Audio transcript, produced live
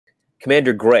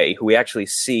Commander Gray, who we actually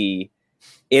see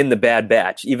in the Bad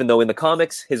Batch, even though in the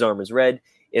comics his armor is red,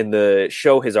 in the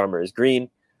show his armor is green.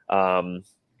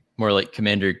 More like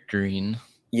Commander Green.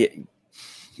 Yeah,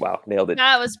 wow, nailed it.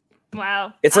 That was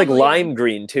wow. It's like lime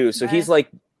green too, so he's like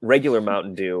regular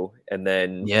Mountain Dew, and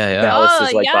then Dallas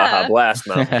is like Baja Blast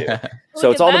Mountain Dew.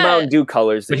 So it's all the Mountain Dew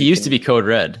colors. But he used to be Code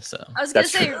Red, so I was gonna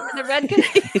say the red.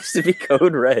 He used to be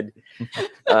Code Red,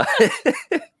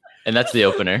 and that's the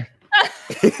opener.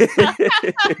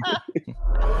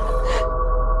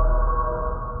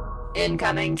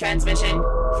 Incoming transmission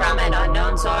from an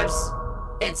unknown source.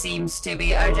 It seems to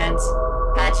be urgent.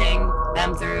 Patching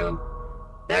them through.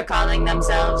 They're calling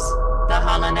themselves the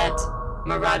Holonet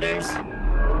Marauders.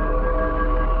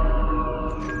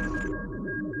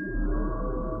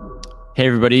 Hey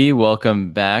everybody,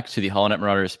 welcome back to the Holonet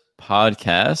Marauders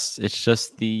podcast. It's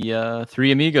just the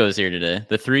three amigos here today.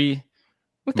 The three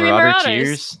Marauder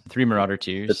tiers. Three Marauder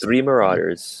tiers. The three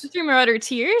Marauders. The three Marauder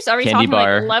tiers? Are we Candy talking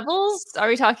bar. like levels? Are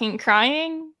we talking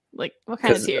crying? Like what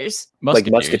kind of tiers? Like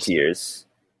Musketeers.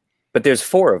 But there's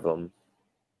four of them.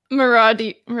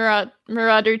 Marauder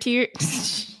tier.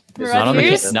 Not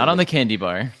on the candy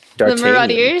bar. The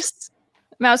Marauders.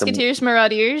 Musketeers,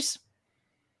 Marauders.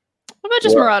 What about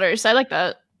just Marauders? I like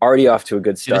that. Already off to a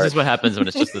good start. This is what happens when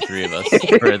it's just the three of us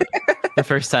for the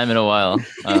first time in a while.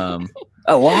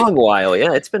 A long while,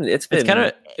 yeah. It's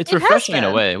refreshing in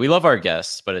a way. We love our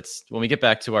guests, but it's when we get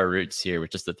back to our roots here with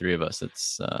just the three of us.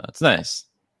 It's nice.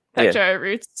 Back to our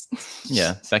roots.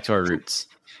 Yeah, back to our roots.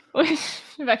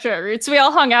 Back to our roots. We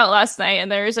all hung out last night,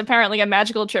 and there's apparently a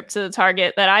magical trip to the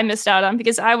Target that I missed out on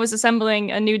because I was assembling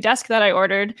a new desk that I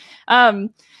ordered.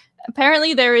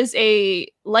 Apparently, there is a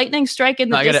lightning strike in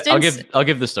the distance. I'll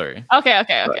give the story. Okay.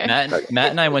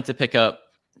 Matt and I went to pick up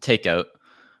takeout,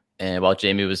 and while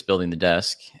Jamie was building the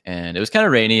desk, and it was kind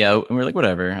of rainy out, and we were like,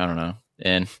 whatever, I don't know.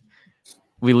 And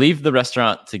we leave the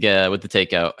restaurant to get with the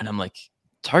takeout, and I'm like,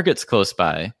 Target's close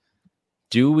by.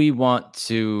 Do we want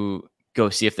to go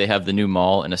see if they have the new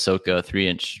Maul and Ahsoka 3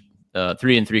 and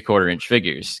 3/4 inch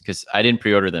figures? Because I didn't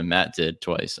pre-order them. Matt did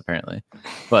twice, apparently.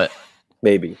 But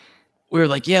maybe. We were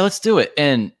like, yeah, let's do it.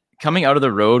 And coming out of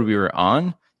the road we were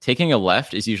on, taking a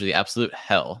left is usually absolute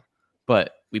hell.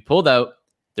 But we pulled out.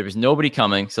 There was nobody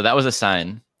coming. So that was a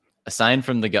sign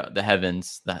from the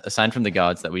heavens, a sign from the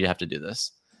gods that we have to do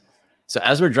this. So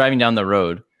as we're driving down the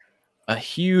road, a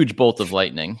huge bolt of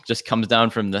lightning just comes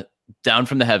down from the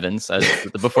heavens, as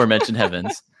the before mentioned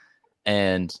heavens,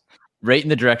 and right in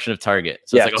the direction of Target.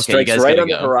 So it's like, okay, you guys right gotta on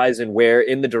go. the horizon,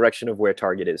 in the direction of where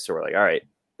Target is. So we're like, all right,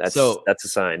 that's a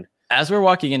sign. As we're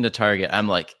walking into Target, I'm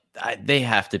like, they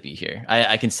have to be here.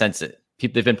 I can sense it.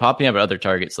 They've been popping up at other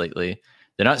Targets lately.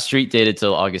 They're not street dated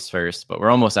till August 1st, but we're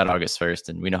almost at August 1st,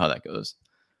 and we know how that goes.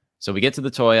 So we get to the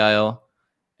toy aisle,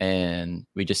 and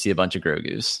we just see a bunch of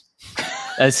Grogu's,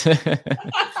 as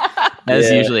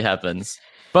usually happens.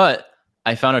 But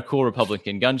I found a cool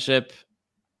Republican gunship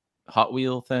Hot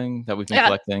Wheel thing that we've been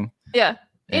collecting. Yeah.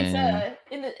 It's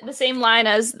in the same line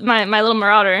as my little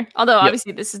Marauder. Although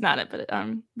obviously this is not it,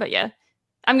 but yeah.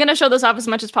 I'm gonna show this off as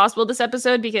much as possible this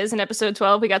episode because in episode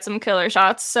 12 we got some killer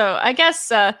shots. So I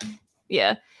guess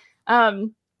yeah.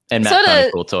 And Matt found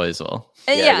a cool toy as well.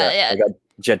 I got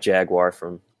Jet Jaguar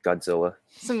from Godzilla.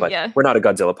 We're not a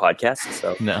Godzilla podcast,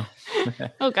 so no.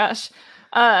 Oh gosh.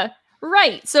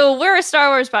 Right. So we're a Star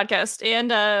Wars podcast,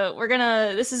 and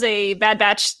this is a Bad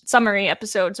Batch summary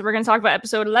episode. So we're going to talk about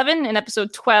episode 11 and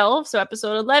episode 12. So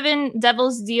episode 11,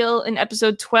 Devil's Deal, and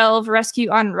episode 12, Rescue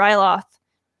on Ryloth.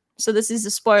 So this is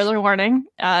a spoiler warning.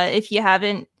 If you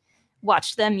haven't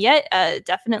watched them yet,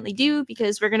 definitely do,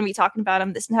 because we're going to be talking about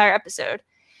them this entire episode.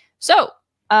 So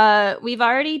we've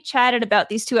already chatted about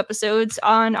these two episodes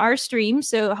on our stream.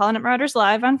 So Holonet Marauders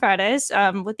Live on Fridays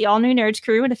with the All New Nerds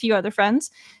crew and a few other friends.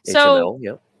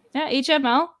 HML, yeah,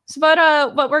 HML. So,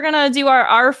 but we're gonna do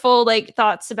our full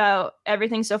thoughts about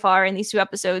everything so far in these two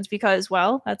episodes because,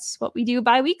 well, that's what we do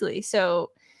bi-weekly. So,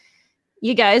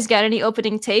 you guys got any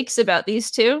opening takes about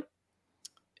these two?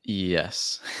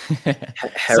 Yes.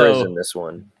 Hera's in this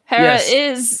one. Hera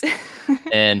is.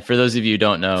 And for those of you who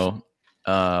don't know,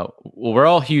 we're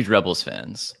all huge Rebels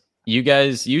fans. You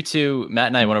two, Matt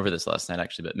and I went over this last night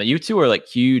actually, but you two are like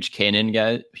huge Kanan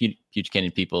guys, huge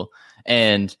Kanan people,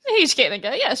 and huge Kanan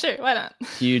guy. Yeah, sure, why not?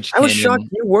 Huge. I was shocked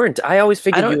you weren't. I always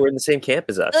figured you were in the same camp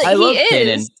as us. I love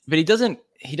Kanan, but he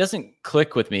doesn't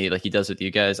click with me like he does with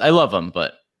you guys. I love him,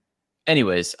 but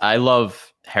anyways, I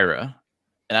love Hera,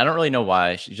 and I don't really know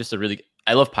why. She's just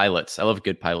I love pilots. I love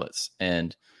good pilots,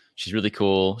 and she's really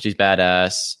cool. She's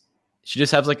badass. She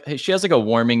just has a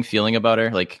warming feeling about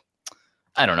her. Like,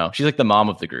 I don't know. She's like the mom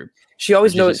of the group. She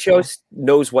always knows. She always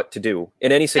knows what to do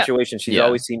in any situation. She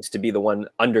always seems to be the one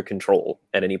under control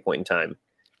at any point in time.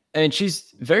 And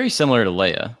she's very similar to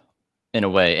Leia in a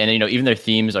way. And even their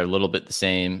themes are a little bit the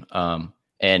same.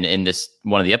 And in this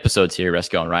one of the episodes here,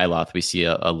 Rescue on Ryloth, we see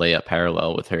a Leia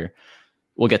parallel with her.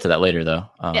 We'll get to that later, though,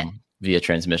 via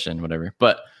transmission, whatever.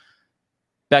 But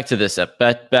back to this,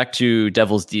 back to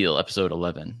Devil's Deal, episode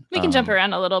 11. We can jump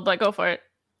around a little, but go for it.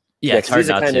 Yeah, it's hard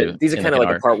not to. These are kind of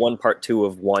like a part 1, part 2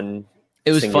 of one.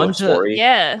 It was fun story.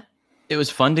 It was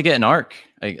fun to get an arc.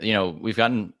 We've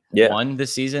gotten one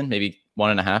this season, maybe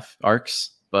 1.5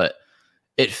 arcs, but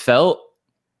it felt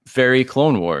very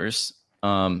Clone Wars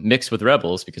mixed with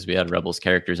Rebels because we had Rebels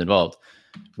characters involved.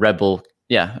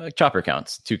 Chopper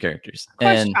counts 2 characters,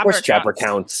 of course Chopper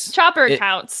counts. Chopper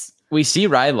counts. We see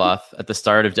Ryloth at the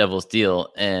start of Devil's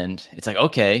Deal, and it's like,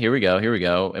 okay, here we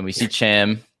go, and we see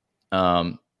Cham,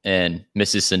 and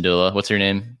Mrs. Syndulla. What's her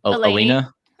name?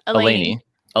 Elena.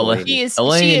 She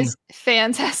is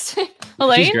fantastic.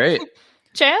 Elaine? She's great.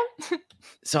 Cham?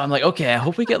 So I'm like, okay, I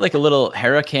hope we get like a little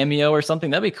Hera cameo or something.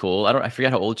 That'd be cool. I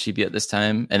forget how old she'd be at this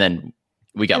time. And then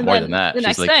we got more than that.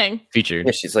 She's like thing. Featured.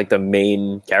 Yeah, she's like the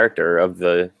main character of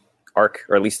the arc,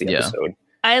 or at least the episode.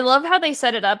 I love how they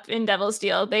set it up in Devil's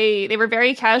Deal. They were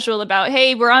very casual about,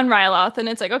 hey, we're on Ryloth. And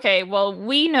it's like, okay, well,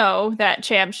 we know that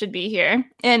Cham should be here.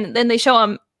 And then they show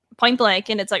him point blank,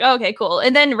 and it's like, oh, okay, cool.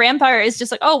 And then Rampire is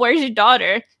just like, oh, where's your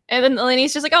daughter? And then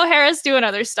Eleni's just like, oh, Hera's doing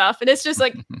other stuff. And it's just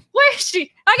like, where is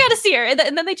she? I gotta see her. And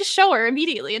then they just show her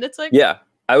immediately. And it's like,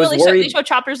 I was worried. They show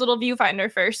Chopper's little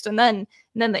viewfinder first, and then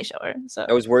they show her. So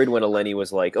I was worried when Eleni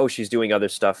was like, oh, she's doing other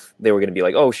stuff. They were going to be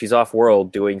like, oh, she's off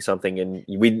world doing something, and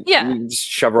we just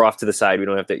shove her off to the side. We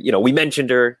don't have to, we mentioned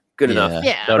her. Good enough.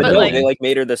 Yeah. But no, they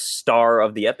made her the star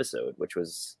of the episode, which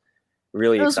was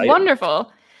really exciting. It was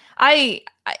wonderful.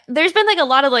 There's been a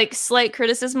lot of slight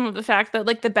criticism of the fact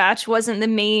that the batch wasn't the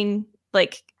main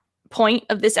point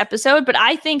of this episode, but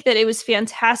I think that it was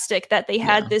fantastic that they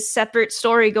had this separate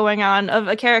story going on of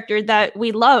a character that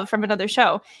we love from another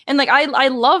show. And I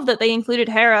love that they included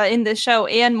Hera in this show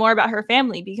and more about her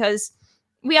family, because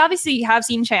we obviously have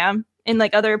seen Cham in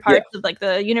other parts of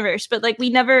the universe, but we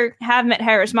never have met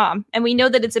Hera's mom, and we know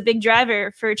that it's a big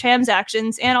driver for Cham's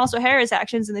actions and also Hera's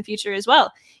actions in the future as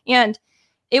well. And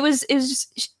it was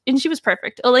just, and she was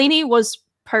perfect. Eleni was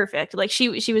perfect.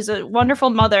 She was a wonderful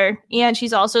mother, and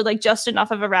she's also just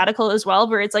enough of a radical as well,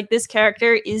 where it's this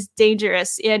character is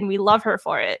dangerous and we love her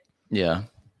for it. Yeah.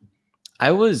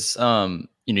 I was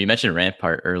you mentioned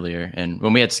Rampart earlier, and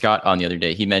when we had Scott on the other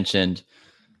day, he mentioned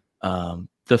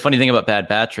the funny thing about Bad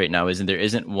Batch right now is there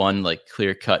isn't one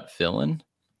clear-cut villain.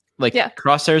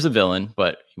 Crosshair's a villain,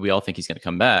 but we all think he's going to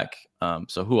come back.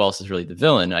 So who else is really the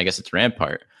villain? I guess it's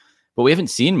Rampart. But we haven't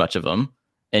seen much of him.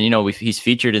 And, he's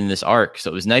featured in this arc. So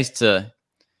it was nice to,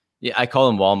 I call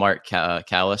him Walmart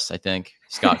Callus, I think.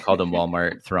 Scott called him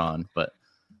Walmart Thrawn. But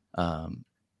I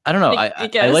don't know.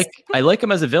 I like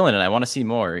him as a villain, and I want to see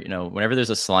more. Whenever there's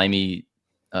a slimy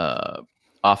Imperial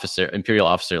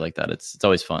officer like that, it's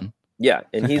always fun. Yeah,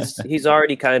 and he's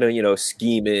already kind of,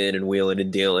 scheming and wheeling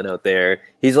and dealing out there.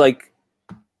 He's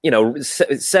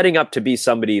setting up to be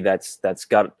somebody that's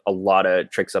got a lot of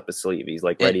tricks up his sleeve. He's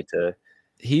ready to.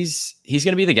 He's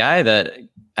going to be the guy that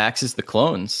axes the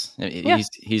clones.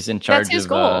 He's in charge. That's his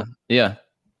goal.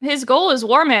 His goal is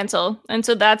War Mantle, and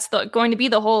so that's going to be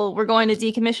the whole. We're going to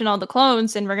decommission all the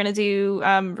clones, and we're going to do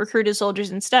recruited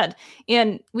soldiers instead.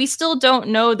 And we still don't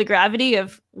know the gravity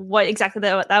of what exactly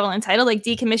that will entitle.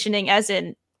 Decommissioning, as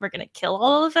in we're going to kill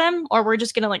all of them, or we're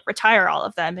just going to retire all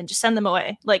of them and just send them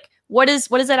away. What is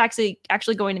that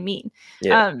actually going to mean?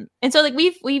 Yeah. And so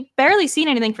we've barely seen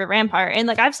anything for Rampart, and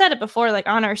I've said it before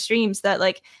on our streams that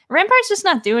Rampart's just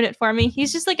not doing it for me.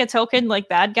 He's just a token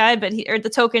bad guy, but or the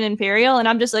token Imperial, and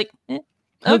I'm just okay.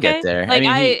 He'll get there.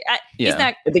 He's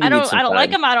not. I don't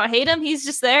like him. I don't hate him. He's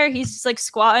just there. He's just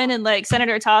squatting in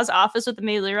Senator Taw's office with the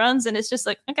melee runs, and it's just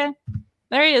okay,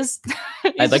 there he is.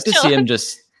 I'd like to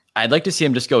see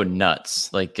him just go nuts.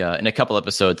 In a couple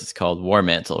episodes, it's called War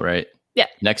Mantle, right? Yeah.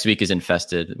 Next week is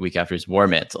Infested. The week after is War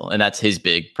Mantle, and that's his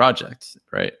big project,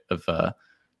 right? Of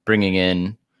bringing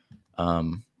in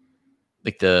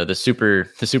the super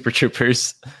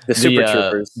troopers,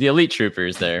 the elite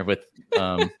troopers there with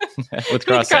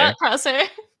Crosshair. Crosshair.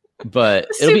 But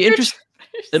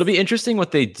it'll be interesting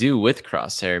what they do with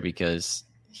Crosshair, because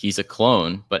he's a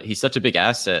clone, but he's such a big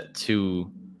asset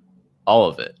to all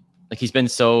of it. He's been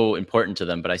so important to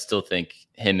them, but I still think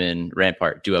him and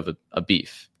Rampart do have a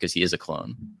beef because he is a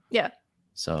clone. Yeah.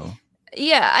 So.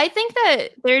 Yeah, I think that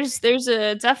there's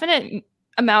a definite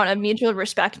amount of mutual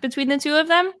respect between the two of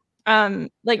them.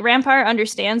 like Rampart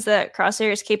understands that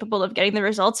Crosshair is capable of getting the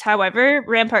results. However,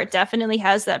 Rampart definitely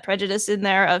has that prejudice in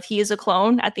there of he is a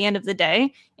clone at the end of the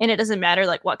day, and it doesn't matter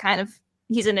like what kind of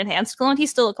he's an enhanced clone,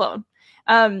 he's still a clone.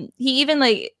 He even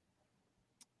like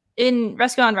in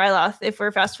Rescue on Ryloth, if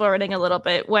we're fast forwarding a little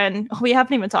bit, when we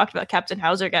haven't even talked about Captain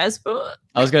Hauser, guys.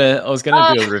 I was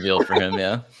gonna do a reveal for him,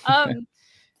 yeah.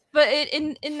 But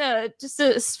in the just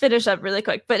to finish up really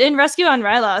quick, but in Rescue on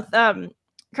Ryloth,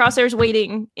 Crosshair's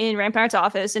waiting in Rampart's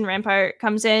office, and Rampart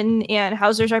comes in, and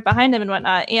Hauser's right behind him and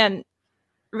whatnot. And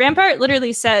Rampart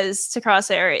literally says to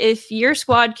Crosshair, "If your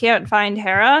squad can't find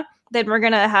Hera, then we're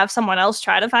gonna have someone else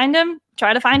try to find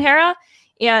Hera."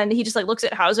 And he just like looks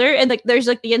at Hauser, and like there's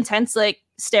like the intense like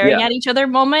staring at each other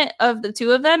moment of the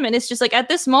two of them, and it's just like at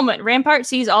this moment Rampart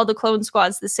sees all the clone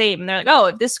squads the same, and they're like, oh,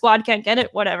 if this squad can't get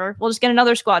it, whatever, we'll just get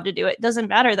another squad to do it. Doesn't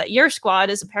matter that your squad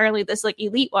is apparently this like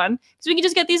elite one, because we can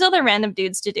just get these other random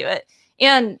dudes to do it.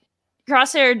 And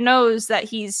Crosshair knows that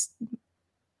he's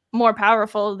more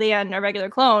powerful than a regular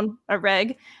clone, a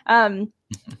reg, but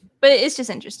it's just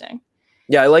interesting.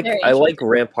 I like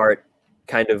Rampart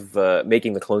kind of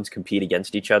making the clones compete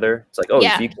against each other. It's like, oh,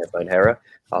 if you can't find Hera,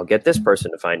 I'll get this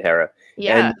person to find Hera.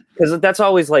 And because that's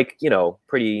always like,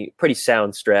 pretty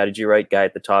sound strategy, right? Guy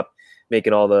at the top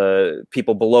making all the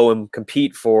people below him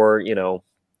compete for,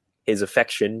 his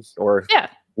affection or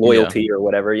loyalty or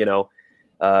whatever,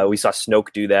 we saw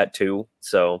Snoke do that too.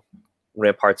 So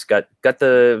Rampart's got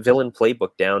the villain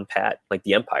playbook down pat, like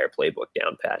the Empire playbook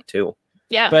down pat too.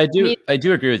 Yeah. But I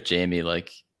do agree with Jamie,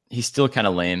 like he's still kind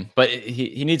of lame, but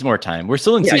he needs more time. We're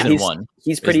still in season 1.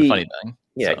 He's pretty funny thing.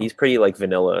 Yeah, so. He's pretty like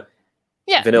vanilla.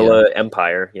 Yeah. Vanilla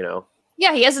Empire,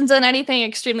 Yeah, he hasn't done anything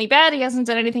extremely bad. He hasn't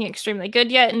done anything extremely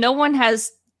good yet. No one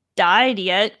has died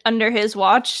yet under his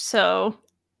watch, so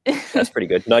that's pretty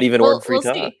good. Not even Org Free.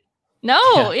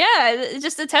 No,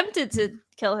 just attempted to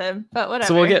kill him, but whatever.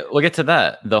 So we'll get to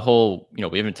that. The whole,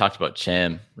 we haven't talked about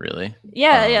Cham really.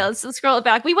 Yeah. Let's scroll it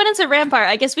back. We went into Rampart.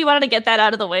 I guess we wanted to get that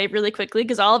out of the way really quickly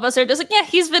because all of us are just like, yeah,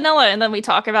 he's vanilla, and then we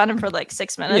talk about him for like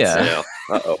 6 minutes. Yeah.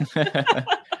 Uh-oh.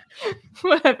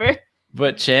 Whatever.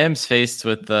 But Cham's faced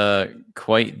with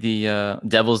quite the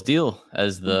devil's deal,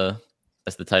 as the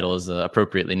title is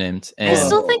appropriately named. And I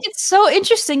still think it's so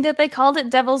interesting that they called it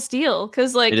Devil's Deal,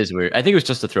 because like it is weird. I think it was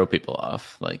just to throw people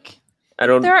off. Like I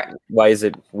don't. Why is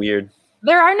it weird?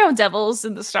 There are no devils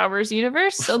in the Star Wars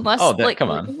universe, unless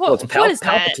come on. What is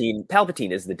Palpatine?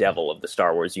 Palpatine is the devil of the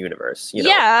Star Wars universe.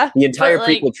 Yeah, the entire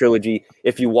prequel trilogy.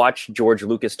 If you watch George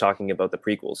Lucas talking about the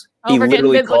prequels, he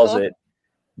literally calls it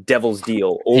Devil's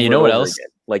Deal. Over you know what over else? Again.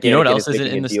 Like you know what Anakin else isn't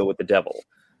in the deal with the devil?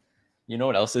 You know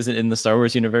what else isn't in the Star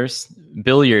Wars universe?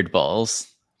 Billiard balls.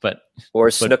 But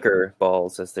snooker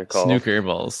balls, as they're called. Snooker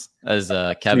balls, as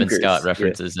Kevin Scott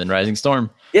references in Rising Storm.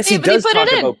 Yes, he does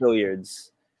talk about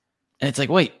billiards. And it's like,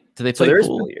 wait, do they play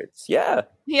pool? Billiards? Yeah.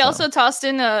 He also tossed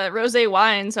in rosé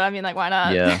wine, so I mean, like, why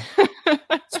not? Yeah.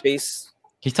 Space.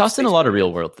 He tossed in a lot of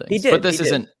real world things. He did. But this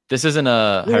isn't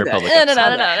a High Republic. No.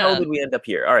 How did we end up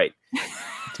here? All right.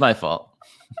 It's my fault.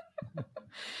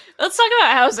 Let's talk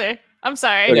about Hauser. I'm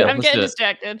sorry. Okay, I'm getting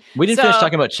distracted. We didn't finish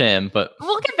talking about Cham, but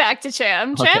we'll get back to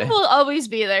Cham. Cham will always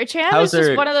be there. Cham is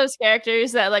just one of those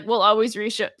characters that like will always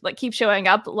keep showing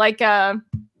up. Like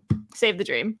Save the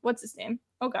Dream. What's his name?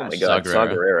 Oh gosh. Oh my god, Saw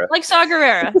Gerrera. Like Saw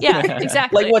Gerrera. Yeah,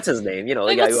 exactly. Like what's his name? The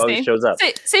guy who always shows up.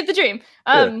 Save the Dream.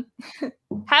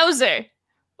 Hauser.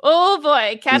 Oh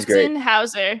boy, Captain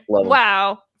Hauser.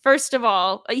 Wow. First of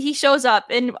all, he shows up,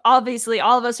 and obviously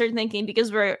all of us are thinking,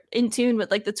 because we're in tune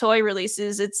with like the toy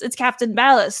releases, it's Captain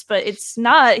Ballast, but it's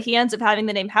not. He ends up having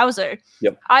the name Hauser.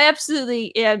 Yep. I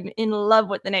absolutely am in love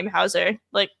with the name Hauser.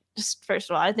 Like, just first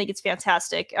of all, I think it's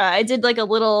fantastic. I did like a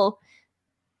little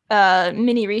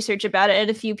mini research about it,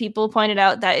 and a few people pointed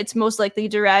out that it's most likely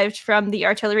derived from the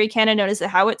artillery cannon known as the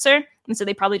howitzer, and so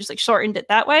they probably just like shortened it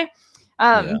that way.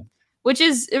 Which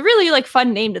is a really like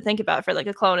fun name to think about for like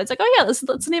a clone. It's like, oh yeah,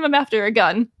 let's name him after a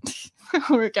gun.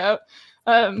 It'll work out.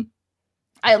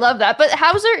 I love that. But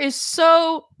Hauser is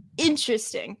so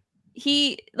interesting.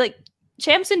 He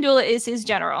Cham Syndulla is his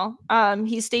general.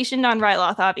 He's stationed on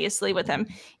Ryloth, obviously, with him.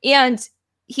 And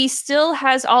he still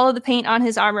has all of the paint on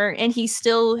his armor, and he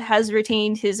still has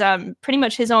retained his pretty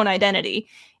much his own identity.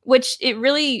 Which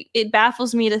it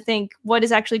baffles me to think what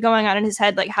is actually going on in hhis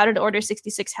head. Like, how did Order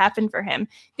 66 happen for him?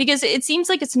 Because it seems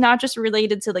like it's not just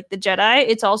related to like the Jedi.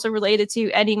 It's also related to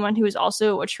anyone who is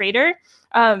also a traitor.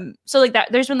 So like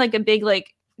that, there's been like a big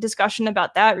like discussion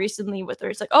about that recently where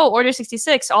it's like, oh, Order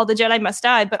 66, all the Jedi must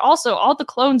die, but also all the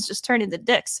clones just turn into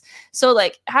dicks. So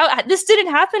like, how this didn't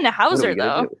happen to Hauser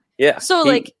though. Yeah.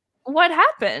 So what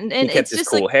happened? And he kept it's his just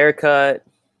cool like haircut.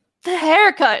 The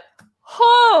haircut.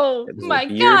 Oh my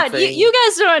god, you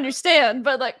guys don't understand,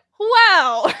 but like,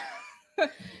 wow.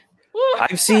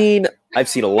 I've seen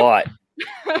a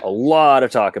lot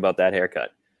of talk about that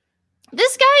haircut.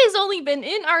 This guy has only been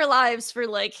in our lives for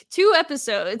like 2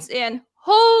 episodes, and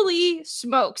holy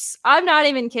smokes, I'm not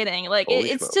even kidding. Like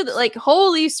it's to like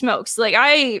holy smokes. Like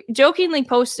I jokingly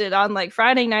posted on like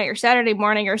Friday night or Saturday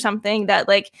morning or something that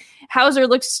like Hauser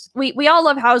looks. We all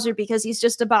love Hauser because he's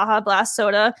just a Baja Blast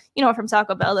soda, from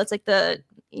Taco Bell. That's like the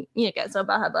guys know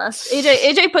Baja Blast.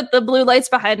 AJ put the blue lights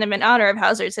behind him in honor of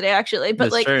Hauser today, actually.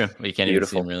 But that's like, true. We can't even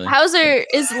see him really. Hauser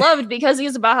is loved because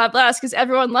he's a Baja Blast because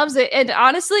everyone loves it. And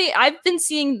honestly, I've been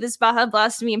seeing this Baja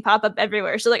Blast meme pop up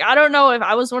everywhere. So like, I don't know if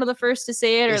I was one of the first to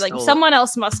say it or like someone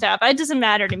else must have. It doesn't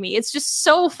matter to me. It's just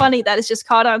so funny that it's just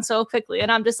caught on so quickly.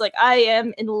 And I'm just like, I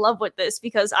am in love with this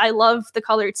because I love the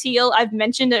color teal. I've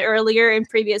mentioned it earlier in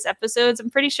previous episodes. I'm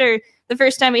pretty sure the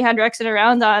first time we had Rexon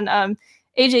around on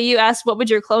AJ, you asked what would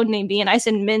your clone name be, and I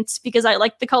said mint because I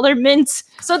like the color mint.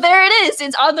 So there it is.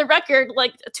 It's on the record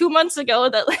like 2 months ago.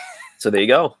 So there you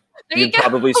go. You'd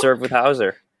probably serve with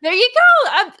Hauser. There you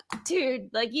go, dude.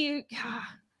 Like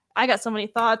I got so many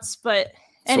thoughts, but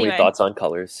anyway. So many thoughts on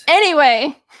colors.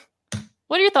 Anyway,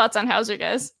 what are your thoughts on Hauser,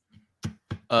 guys?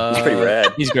 He's pretty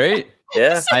rad. He's great.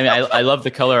 Yeah. I mean, I love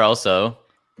the color also.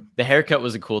 The haircut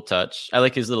was a cool touch. I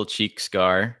like his little cheek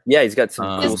scar. Yeah, he's got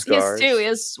some cool scars. His too. He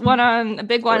has one on a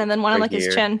big one and then one on like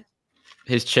his chin.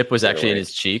 His chip was actually in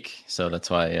his cheek, so that's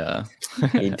why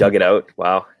he dug it out.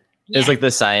 Wow. It was like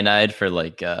the cyanide for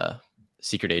like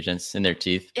secret agents in their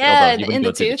teeth. Yeah, you wouldn't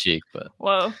go through the cheek, but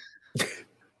whoa.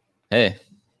 Hey.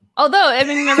 Although, I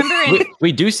mean, remember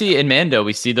we do see in Mando,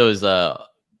 we see those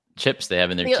chips they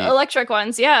have in their teeth. Electric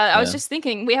ones. Yeah, I was just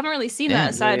thinking we haven't really seen that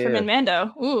aside from in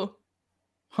Mando. Ooh.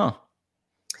 Huh.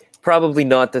 Probably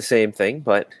not the same thing,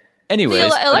 but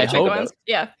anyways,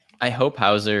 I hope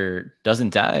Hauser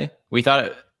doesn't die. We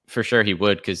thought for sure he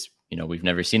would because we've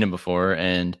never seen him before,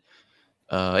 and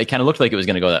it kind of looked like it was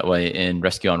going to go that way in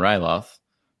Rescue on Ryloth,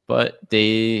 but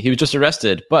he was just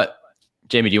arrested. But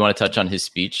Jamie, do you want to touch on his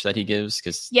speech that he gives?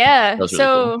 Because really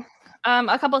cool.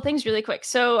 A couple of things really quick.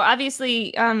 So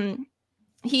obviously,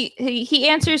 he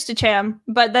answers to Cham,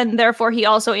 but then therefore he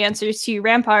also answers to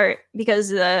Rampart because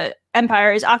the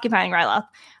Empire is occupying Ryloth.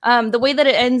 The way that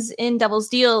it ends in Devil's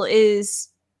Deal is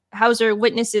Hauser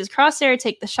witnesses Crosshair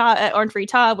take the shot at Ornfree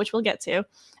Taub, which we'll get to.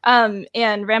 And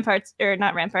and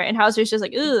Hauser's just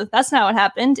like, ooh, that's not what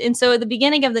happened. And so at the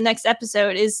beginning of the next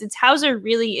episode it's Hauser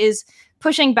really is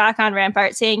pushing back on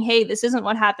Rampart, saying, hey, this isn't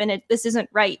what happened. This isn't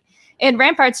right. And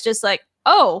Rampart's just like,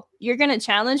 oh, you're going to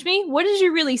challenge me? What did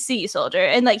you really see, soldier?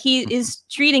 And like, he is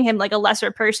treating him like a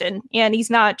lesser person, and he's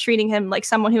not treating him like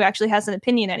someone who actually has an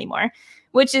opinion anymore,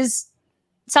 which is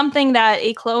something that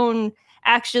a clone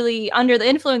actually under the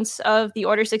influence of the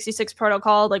Order 66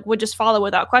 protocol, like would just follow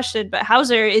without question. But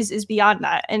Hauser is beyond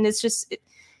that. And it's just,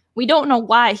 we don't know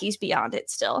why he's beyond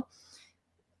it still.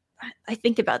 I've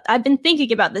been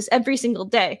thinking about this every single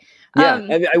day.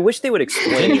 Yeah. I wish they would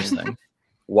explain this thing.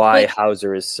 Why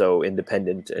Hauser is so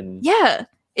independent and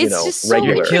it's just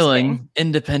regular. So killing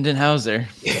independent Hauser.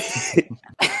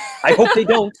 I hope they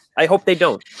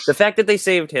don't. The fact that they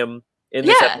saved him in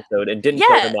this episode and didn't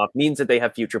kill him off means that they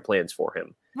have future plans for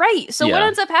him. Right. So what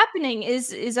ends up happening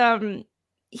is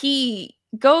he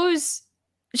goes.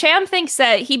 Cham thinks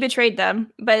that he betrayed them,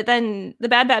 but then the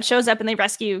Bad Batch shows up and they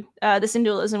rescue the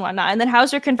Syndulas and whatnot. And then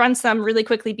Hauser confronts them really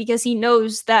quickly because he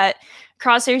knows that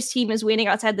Crosshair's team is waiting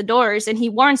outside the doors, and he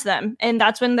warns them. And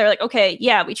that's when they're like, okay,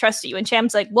 yeah, we trust you. And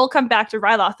Cham's like, we'll come back to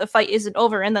Ryloth. The fight isn't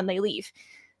over. And then they leave.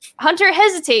 Hunter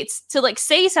hesitates to like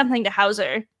say something to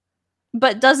Hauser,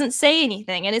 but doesn't say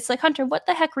anything. And it's like, Hunter, what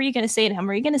the heck were you going to say to him?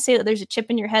 Were you going to say that there's a chip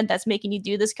in your head that's making you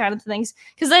do this kind of things?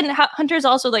 Because then Hunter's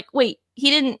also like, wait,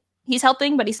 he's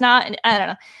helping, but he's not. And I don't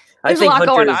know. There's a lot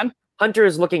going on. Hunter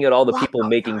is looking at all the people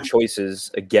making choices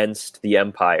against the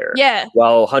Empire. Yeah.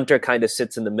 While Hunter kind of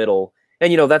sits in the middle.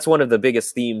 And, that's one of the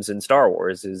biggest themes in Star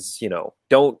Wars is, you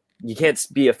can't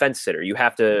be a fence sitter. You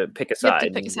have to pick a side. You have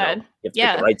to pick a side. You have to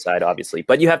pick the right side, obviously.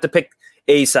 But you have to pick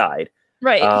a side.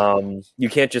 Right. You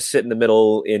can't just sit in the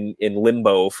middle in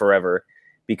limbo forever,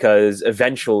 because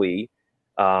eventually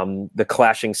the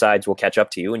clashing sides will catch up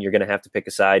to you and you're going to have to pick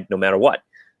a side no matter what.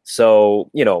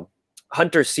 So,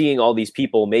 Hunter seeing all these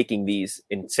people making these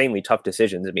insanely tough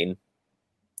decisions. I mean,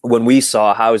 when we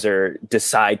saw Hauser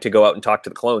decide to go out and talk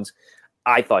to the clones,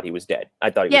 I thought he was dead.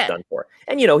 I thought he was done for.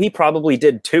 And, he probably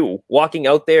did too. Walking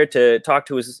out there to talk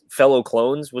to his fellow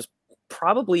clones was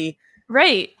probably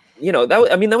right.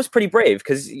 That was pretty brave,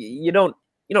 because you don't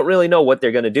really know what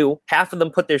they're going to do. Half of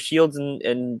them put their shields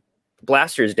and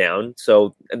blasters down.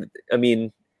 So, I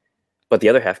mean, but the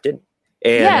other half did.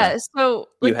 And so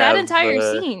like that entire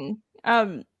scene.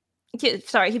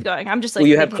 Sorry, keep going. I'm just like,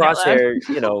 you have Crosshair,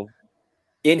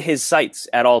 in his sights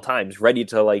at all times, ready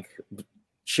to like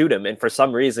shoot him, and for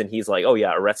some reason he's like, "Oh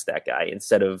yeah, arrest that guy,"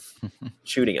 instead of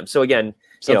shooting him. So again,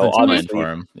 obviously for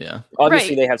him. Yeah,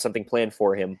 obviously they have something planned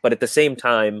for him, but at the same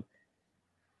time,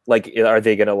 like, are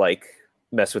they gonna like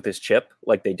mess with his chip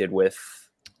like they did with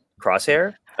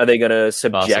Crosshair? Are they gonna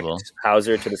subject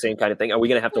Hauser to the same kind of thing? Are we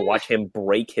gonna have to watch him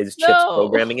break his chip's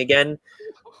programming again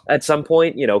at some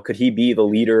point? Could he be the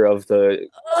leader of the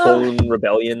clone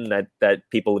rebellion that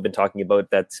people have been talking about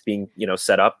that's being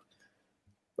set up?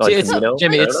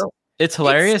 Jimmy, it's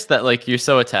hilarious that like you're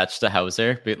so attached to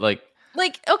Hauser, but like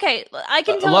okay, I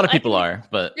can tell a lot of people are,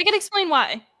 but I can explain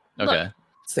why. Okay,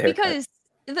 look, because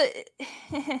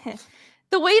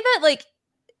the way that like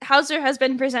Hauser has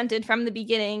been presented from the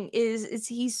beginning is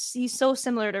he's so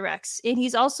similar to Rex, and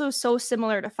he's also so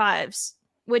similar to Fives,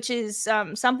 which is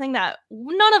something that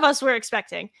none of us were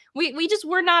expecting. We just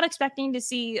were not expecting to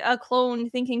see a clone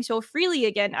thinking so freely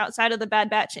again outside of the Bad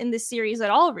Batch in this series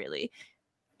at all, really.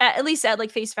 At least at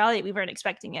like face value, we weren't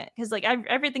expecting it, because like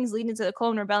everything's leading to the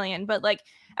Clone Rebellion. But like,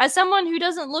 as someone who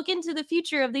doesn't look into the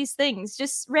future of these things,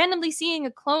 just randomly seeing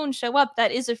a clone show up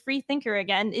that is a free thinker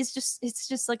again it's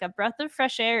just like a breath of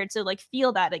fresh air to like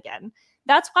feel that again.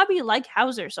 That's why we like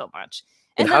Hauser so much.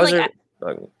 And then, Hauser,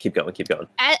 keep going.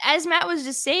 As Matt was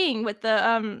just saying, with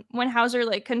the when Hauser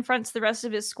like confronts the rest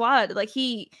of his squad, like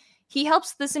he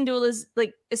helps the Syndulas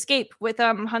like escape with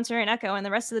Hunter and Echo and the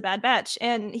rest of the Bad Batch,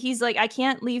 and he's like, I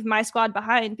can't leave my squad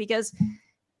behind, because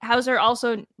Hauser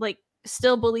also like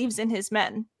still believes in his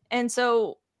men. And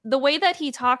so the way that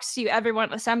he talks to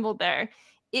everyone assembled there,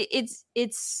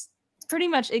 it's pretty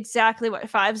much exactly what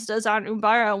Fives does on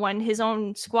Umbara when his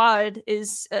own squad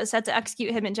is set to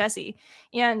execute him and Jesse.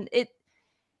 And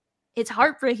it's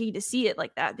heartbreaking to see it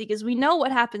like that, because we know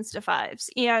what happens to Fives,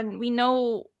 and we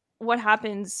know what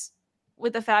happens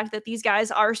with the fact that these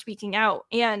guys are speaking out.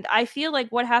 And I feel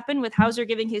like what happened with Hauser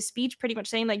giving his speech, pretty much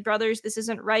saying like, brothers, this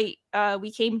isn't right.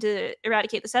 We came to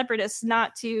eradicate the Separatists,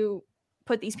 not to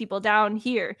put these people down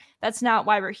here. That's not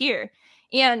why we're here.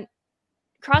 And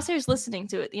Crosshair's listening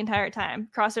to it the entire time.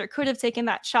 Crosshair could have taken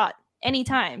that shot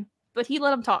anytime, but he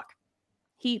let him talk.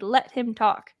 He let him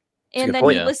talk. And then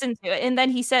he listened to it. And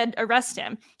then he said, arrest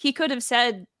him. He could have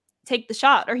said, take the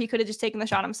shot, or he could have just taken the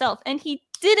shot himself, and he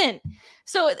didn't.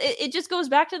 So it just goes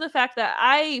back to the fact that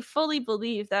I fully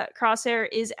believe that Crosshair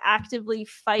is actively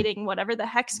fighting whatever the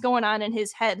heck's going on in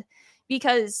his head,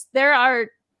 because there are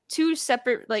two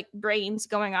separate like brains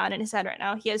going on in his head right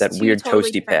now. He has that weird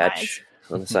totally toasty patch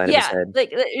on the side of his head. Like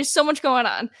there's so much going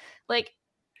on. Like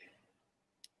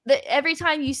every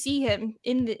time you see him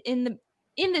in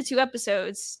the 2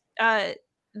 episodes,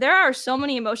 there are so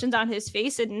many emotions on his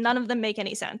face, and none of them make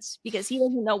any sense, because he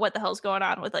doesn't know what the hell's going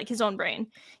on with like his own brain.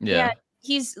 Yeah,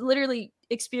 he's literally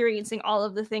experiencing all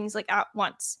of the things like at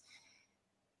once.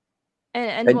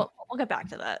 And we'll get back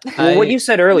to that. Well, what you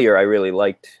said earlier, I really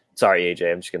liked. Sorry,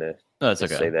 AJ, I'm just gonna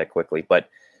say that quickly. But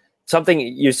something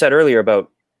you said earlier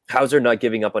about Hauser not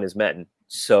giving up on his men,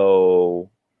 so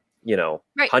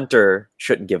Hunter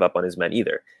shouldn't give up on his men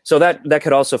either. So that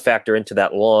could also factor into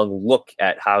that long look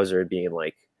at Hauser being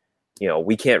like,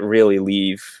 we can't really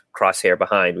leave Crosshair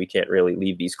behind. We can't really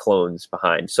leave these clones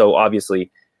behind. So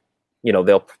obviously,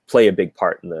 they'll play a big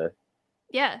part in the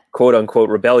quote unquote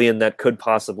rebellion that could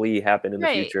possibly happen in the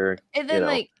future. And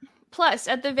then plus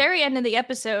at the very end of the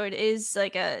episode is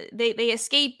like they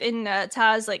escape in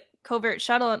Taz like covert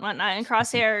shuttle and whatnot, and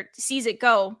Crosshair sees it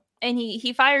go. And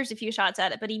he fires a few shots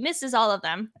at it, but he misses all of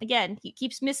them. Again, he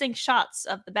keeps missing shots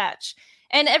of the batch.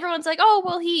 And everyone's like, oh,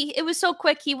 well, it was so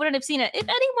quick, he wouldn't have seen it. If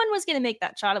anyone was going to make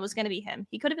that shot, it was going to be him.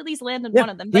 He could have at least landed one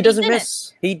of them. But he doesn't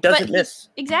miss. He doesn't miss.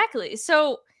 Exactly.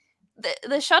 So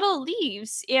the shuttle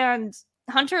leaves, and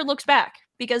Hunter looks back,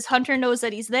 because Hunter knows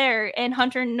that he's there, and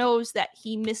Hunter knows that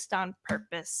he missed on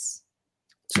purpose.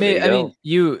 So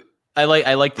I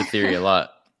like the theory a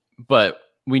lot, but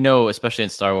we know, especially in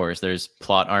Star Wars, there's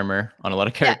plot armor on a lot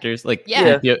of characters. 3PO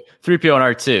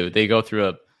and R2, they go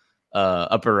through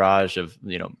a barrage of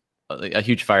a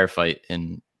huge firefight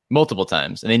in multiple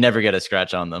times, and they never get a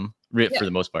scratch on them for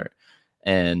the most part.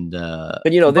 And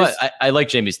but I like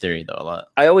Jamie's theory though a lot.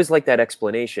 I always like that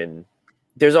explanation.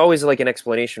 There's always like an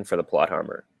explanation for the plot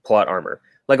armor.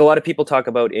 Like a lot of people talk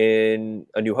about in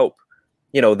A New Hope.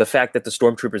 The fact that the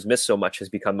stormtroopers miss so much has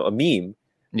become a meme.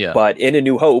 Yeah. But in A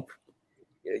New Hope,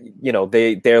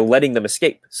 they're letting them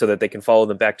escape so that they can follow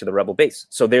them back to the rebel base.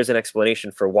 So there's an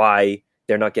explanation for why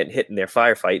they're not getting hit in their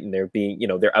firefight, and they're being,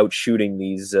 they're out shooting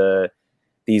these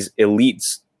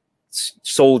elites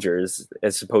soldiers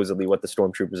as supposedly what the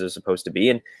stormtroopers are supposed to be.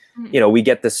 And, you know, we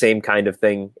get the same kind of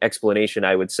explanation,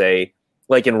 I would say,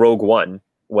 like in Rogue One,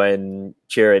 when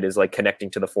Chirrut is like connecting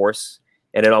to the Force,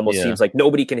 and it almost seems like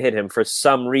nobody can hit him for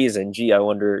some reason. Gee, I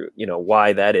wonder, you know,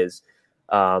 why that is.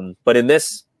 But in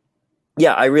this,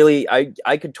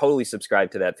 I could totally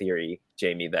subscribe to that theory,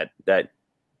 Jamie, that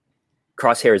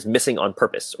Crosshair is missing on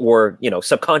purpose, or, you know,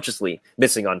 subconsciously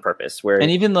missing on purpose.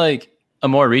 And even like a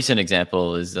more recent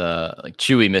example is like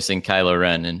Chewie missing Kylo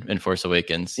Ren in Force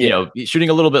Awakens. You know, shooting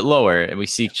a little bit lower, and we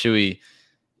see Chewie,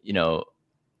 you know,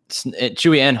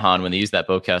 Chewie and Han, when they use that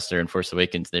bowcaster in Force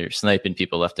Awakens, they're sniping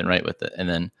people left and right with it. And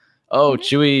then,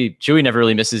 Chewie never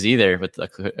really misses either with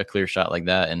a clear shot like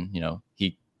that. And, you know,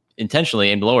 he intentionally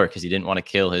aimed lower because he didn't want to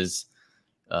kill his,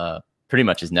 pretty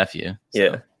much his nephew. So.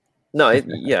 Yeah. No,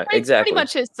 exactly. Pretty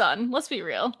much his son. Let's be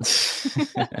real.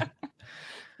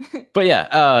 But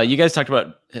yeah, you guys talked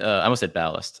about, I almost said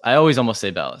ballast. I always almost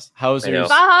say ballast. Hauser's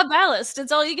Baja ballast.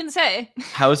 It's all you can say.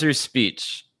 Hauser's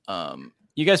speech.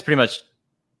 You guys pretty much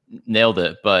nailed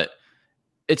it, but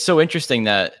it's so interesting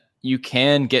that you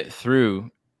can get through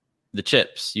the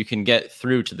chips. You can get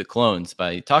through to the clones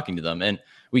by talking to them. And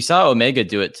we saw Omega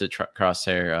do it to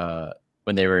Crosshair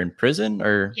when they were in prison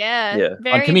or very,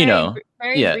 on Camino.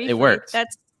 Very briefly. It worked.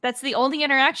 That's the only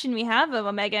interaction we have of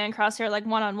Omega and Crosshair, like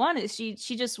one-on-one, is she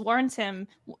just warns him,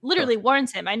 literally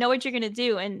warns him, I know what you're going to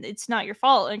do, and it's not your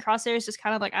fault. And Crosshair is just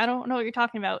kind of like, I don't know what you're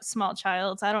talking about, small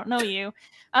child. I don't know you.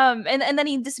 And then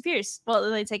he disappears. Well,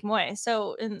 then they take him away.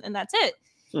 So, and that's it.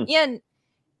 And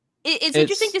it's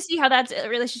interesting to see how that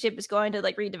relationship is going to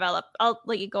like redevelop. I'll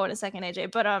let you go in a second,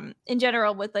 AJ. But in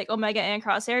general with like Omega and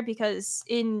Crosshair, because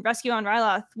in Rescue on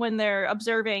Ryloth, when they're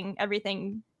observing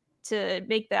everything to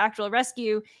make the actual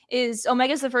rescue, is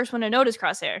Omega's the first one to notice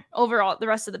Crosshair over all the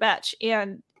rest of the batch.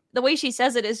 And the way she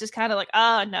says it is just kind of like,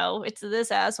 no, it's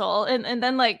this asshole. And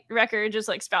then like Wrecker just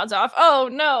like spouts off, oh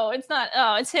no, it's not,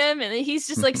 it's him. And he's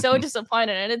just like so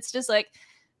disappointed. And it's just like,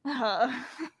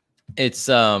 It's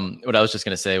what I was just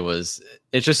going to say was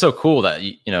it's just so cool that,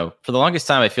 you know, for the longest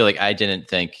time, I feel like I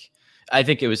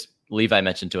think it was Levi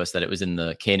mentioned to us that it was in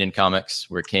the Kanan comics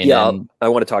where Kanan. Yeah, I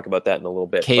want to talk about that in a little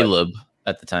bit. Caleb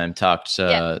at the time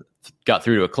got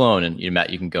through to a clone, and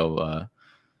Matt, you can go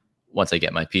once I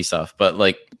get my piece off. But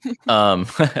like,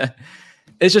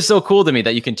 it's just so cool to me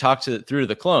that you can talk through to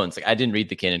the clones. Like, I didn't read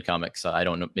the Kanan comics, so I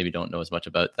don't know as much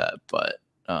about that. But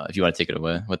if you want to take it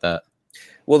away with that.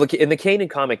 Well, in the Kanan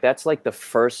comic, that's like the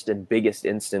first and biggest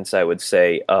instance, I would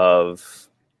say, of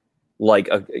like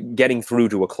getting through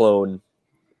to a clone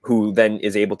who then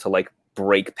is able to like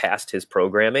break past his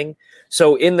programming.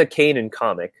 So in the Kanan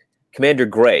comic, Commander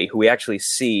Gray, who we actually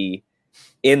see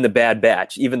in the Bad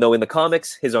Batch, even though in the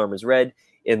comics his armor is red,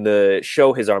 in the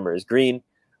show his armor is green.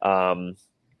 More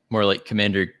like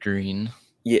Commander Green.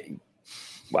 Yeah.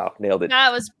 Wow, nailed it.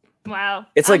 That was wow.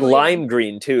 It's like lime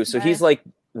green too. So he's like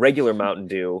regular Mountain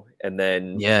Dew, and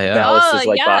then Ballast is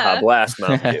like Baja Blast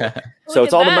Mountain Dew. So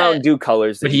it's all the Mountain Dew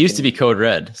colors. But he used to be Code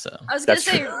Red. So I was going to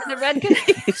say the red. He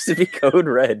used to be Code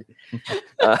Red.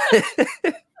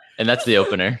 And that's the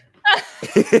opener.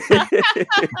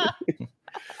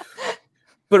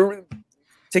 But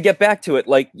to get back to it,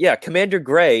 like, Commander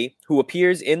Gray, who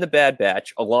appears in the Bad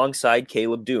Batch alongside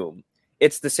Caleb Doom,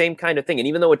 it's the same kind of thing. And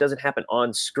even though it doesn't happen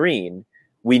on screen,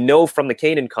 we know from the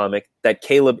Kanan comic that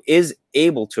Caleb is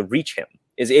able to reach him,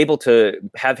 is able to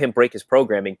have him break his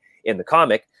programming in the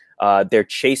comic. They're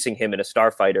chasing him in a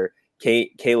starfighter.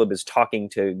 Caleb is talking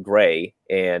to Gray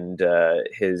and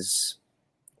his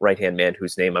right-hand man,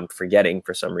 whose name I'm forgetting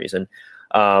for some reason.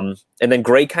 And then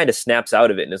Gray kind of snaps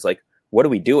out of it and is like, what are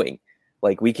we doing?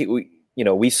 Like,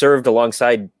 we served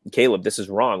alongside Caleb. This is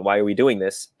wrong. Why are we doing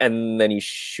this? And then he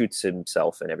shoots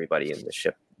himself and everybody in the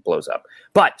ship blows up.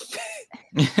 But,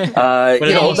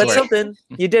 that's something.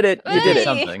 You did it. You did it.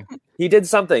 Something. He did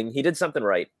something. He did something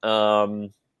right.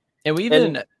 And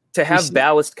to have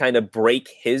Ballast kind of break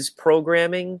his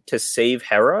programming to save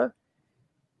Hera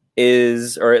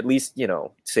is, or at least,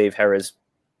 save Hera's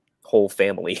whole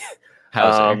family.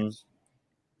 Hauser.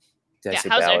 Did I say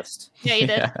Hauser. Ballast? Yeah, you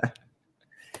did. Yeah.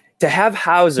 To have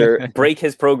Hauser break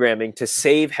his programming to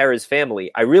save Hera's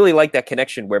family, I really like that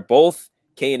connection where both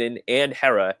Kanan and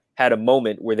Hera had a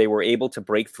moment where they were able to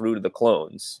break through to the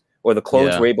clones, or the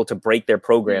clones were able to break their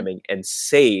programming and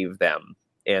save them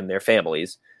and their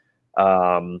families.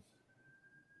 So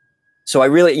I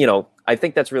really, I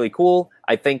think that's really cool.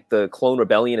 I think the Clone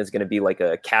Rebellion is going to be like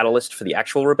a catalyst for the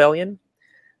actual rebellion.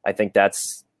 I think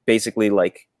that's basically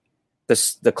like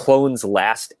the clones'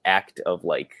 last act of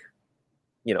like,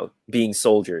 being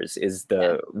soldiers is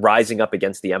the rising up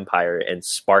against the Empire and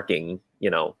sparking,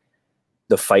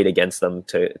 the fight against them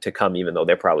to come, even though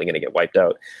they're probably going to get wiped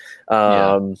out,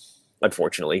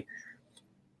 unfortunately.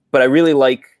 But I really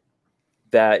like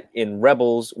that in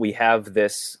Rebels we have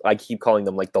this, I keep calling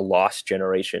them like the lost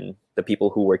generation, the people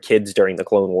who were kids during the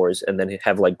Clone Wars and then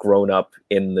have like grown up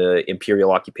in the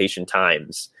Imperial occupation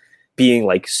times, being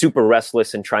like super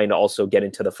restless and trying to also get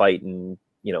into the fight and,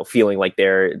 you know, feeling like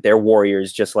they're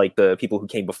warriors just like the people who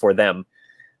came before them.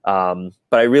 But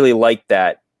I really like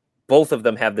that both of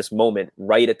them have this moment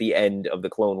right at the end of the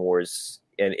Clone Wars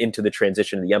and into the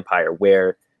transition of the Empire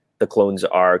where the clones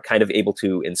are kind of able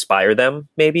to inspire them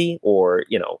maybe, or,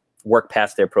 you know, work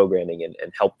past their programming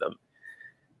and help them.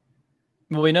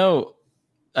 Well, we know,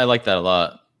 I like that a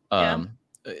lot.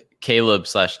 Caleb /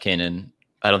 Kanan,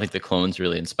 I don't think the clones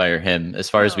really inspire him as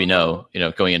far as we know, you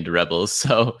know, going into Rebels.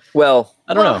 So, well,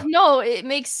 I don't know. No, it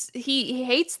makes, he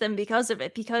hates them because of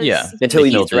it, because until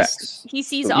he meets Rex. He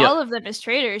sees all of them as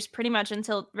traitors pretty much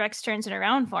until Rex turns it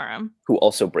around for him. Who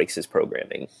also breaks his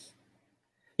programming.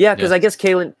 Yeah, because I guess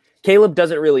Caleb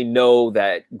doesn't really know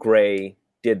that Gray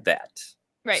did that.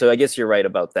 Right. So I guess you're right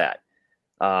about that.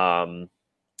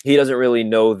 He doesn't really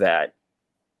know that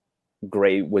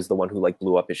Gray was the one who like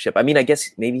blew up his ship. I mean, I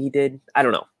guess maybe he did. I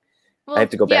don't know. Well, I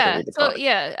have to go back and read the comic.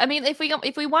 Yeah, I mean, if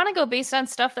we want to go based on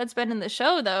stuff that's been in the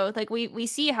show, though, like we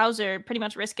see Hauser pretty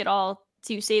much risk it all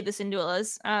to save the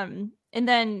Syndulas. And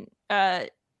then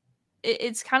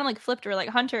it's kind of like flipped, where like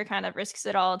Hunter kind of risks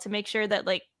it all to make sure that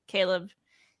like Caleb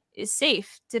is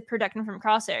safe to protect him from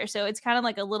Crosshair. So it's kind of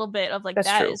like a little bit of like that's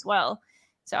that true. As well.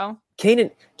 So Kanan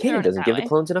doesn't give the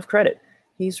clones enough credit.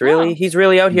 He's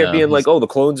really out here being like, oh, the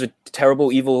clones are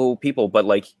terrible, evil people, but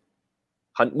like,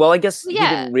 well, I guess he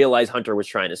didn't realize Hunter was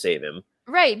trying to save him.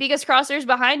 Right, because Crosshair's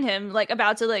behind him, like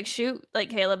about to like shoot like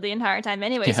Caleb the entire time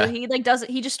anyway. Yeah. So he like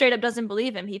he just straight up doesn't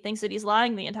believe him. He thinks that he's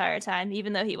lying the entire time,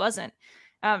 even though he wasn't.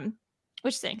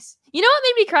 Which stinks. You know what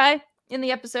made me cry in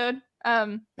the episode?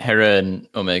 Hera and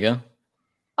Omega.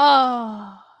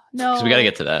 Oh no, because we got to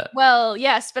get to that. Well,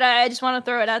 yes, but I just want to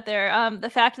throw it out there. The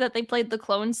fact that they played the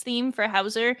clones theme for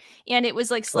Hauser and it was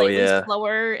like slightly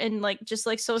slower and like just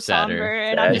like so somber,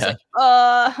 and I'm just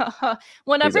like,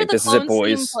 whenever like, the clones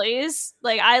theme plays,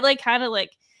 like I like kind of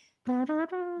like.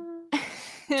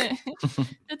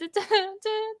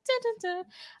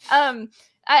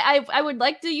 I would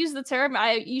like to use the term.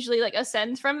 I usually like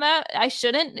ascend from that. I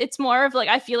shouldn't. It's more of like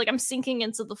I feel like I'm sinking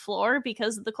into the floor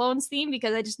because of the clones theme,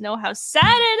 because I just know how sad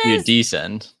it is. You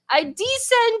descend. I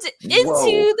descend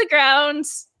into the ground,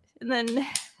 and then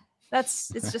it's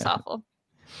just awful.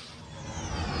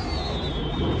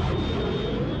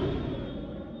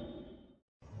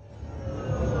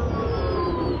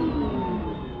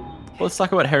 Well, let's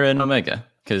talk about Hera and Omega,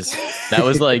 because that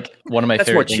was like one of my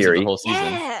favorite things of the whole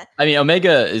season. Yeah. I mean,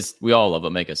 Omega is, we all love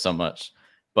Omega so much,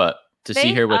 but to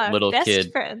see her with little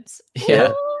kid, friends.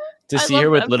 Yeah, to see her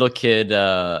with little kid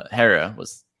Hera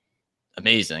was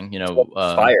amazing. You know,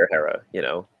 inspire Hera, you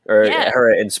know, or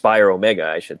Hera inspire Omega,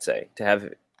 I should say. To have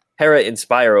Hera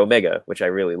inspire Omega, which I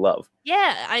really love.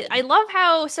 Yeah, I love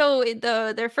how, so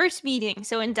their first meeting,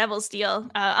 so in Devil's Deal,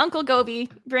 Uncle Gobi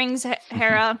brings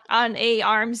Hera on a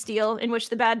arms deal in which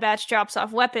the Bad Batch drops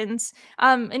off weapons,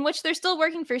 in which they're still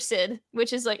working for Sid,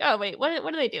 which is like, oh wait, what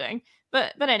are they doing?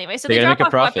 But anyway, so they drop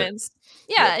off weapons.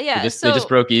 Yeah. They just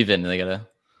broke even. They gotta.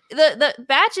 The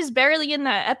Batch is barely in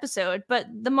that episode, but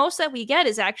the most that we get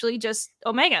is actually just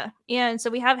Omega, and so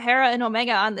we have Hera and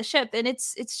Omega on the ship, and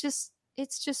it's just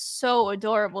so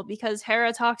adorable, because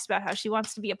Hera talks about how she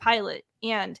wants to be a pilot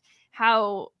and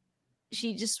how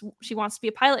she wants to be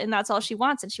a pilot, and that's all she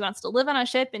wants, and she wants to live on a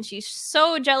ship, and she's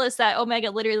so jealous that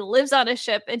Omega literally lives on a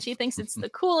ship, and she thinks it's the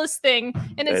coolest thing.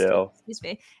 And excuse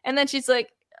me, and then she's like,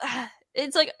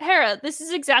 it's like, Hera, this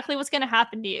is exactly what's going to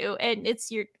happen to you, and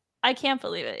I can't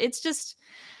believe it. It's just,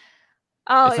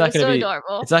 it was so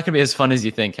adorable. It's not gonna be as fun as you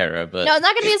think, Hera, but no, it's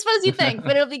not gonna be as fun as you think,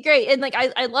 but it'll be great. And like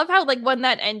I love how like when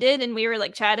that ended and we were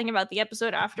like chatting about the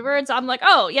episode afterwards, I'm like,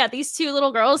 oh yeah, these two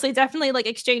little girls, they definitely like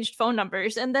exchanged phone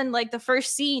numbers. And then like the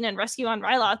first scene in Rescue on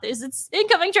Ryloth is it's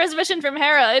incoming transmission from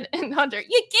Hera and Hunter.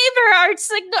 You gave her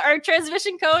our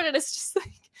transmission code, and it's just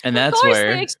like, and that's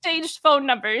where they exchanged phone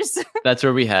numbers. That's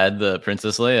where we had the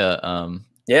Princess Leia.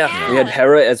 Yeah, we had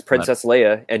Hera as Princess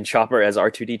Leia and Chopper as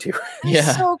R2-D2. Yeah,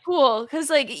 so cool, because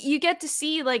like you get to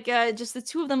see like just the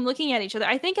two of them looking at each other.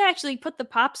 I think I actually put the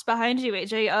pops behind you,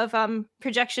 AJ, of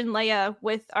projection Leia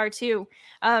with R2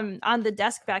 on the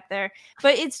desk back there.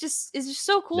 But it's just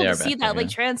so cool to see that like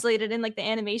translated in like the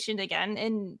animation again,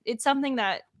 and it's something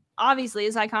that obviously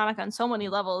is iconic on so many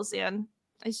levels, and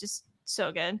it's just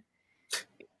so good.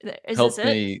 Help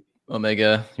me,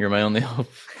 Omega. You're my only hope.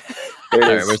 All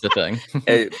right, where's the thing?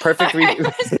 Perfect.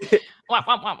 Womp,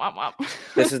 womp, womp, womp, womp.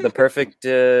 This is the perfect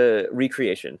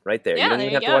recreation right there. Yeah, You don't there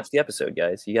even you have to go. watch the episode,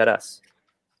 guys. You got us.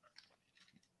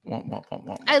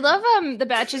 I love the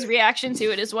Batch's reaction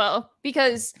to it as well,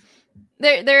 because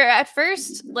they're at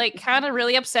first like kind of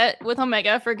really upset with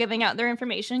Omega for giving out their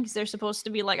information because they're supposed to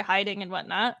be like hiding and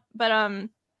whatnot. But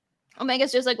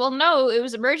Omega's just like, well, no, it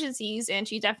was emergencies, and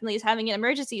she definitely is having an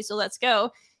emergency, so let's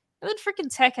go. And then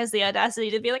freaking Tech has the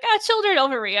audacity to be like, children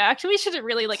overreact. We shouldn't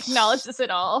really like acknowledge this at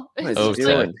all. What is he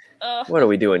doing? What are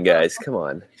we doing, guys? Come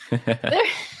on.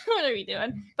 What are we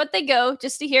doing? But they go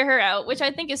just to hear her out, which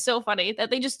I think is so funny that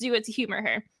they just do it to humor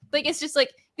her. Like, it's just like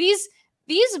these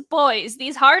boys,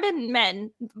 these hardened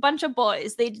men, bunch of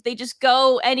boys, they just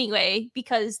go anyway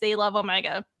because they love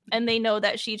Omega and they know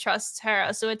that she trusts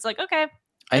Hera. So it's like, okay,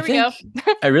 there we go.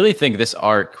 I really think this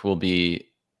arc will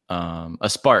be a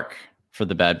spark for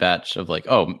the Bad Batch of like,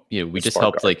 we just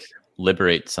helped like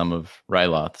liberate some of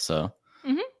Ryloth. So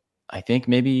I think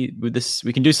maybe with this,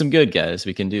 we can do some good, guys.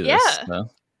 We can do this. Yeah. So.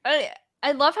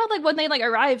 I love how like when they like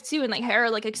arrive too, and like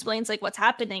Hera like explains like what's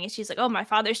happening, and she's like, "Oh, my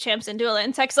father's Champs and Dula,"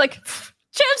 and Tech's like,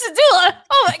 "Champs and Dula!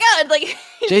 Oh my god!" Like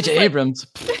J.J. Abrams.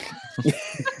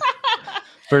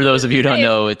 For those of you who don't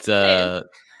know, it's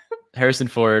Harrison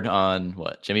Ford on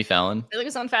Jimmy Fallon. It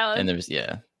was on Fallon, and there's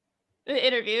the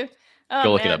interview. Oh,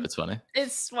 go look it up. It's funny.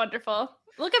 It's wonderful.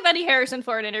 Look up any Harrison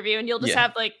Ford interview, and you'll just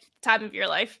have like time of your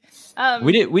life.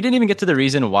 We didn't even get to the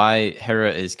reason why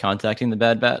Hera is contacting the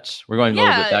Bad Batch. We're going a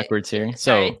little bit backwards here.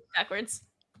 Sorry, backwards.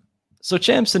 So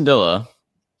Champs and Dilla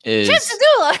is Champs and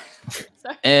Dilla,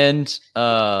 and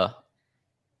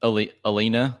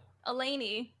Eleni.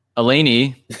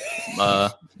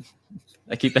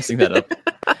 I keep messing that up.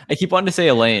 I keep wanting to say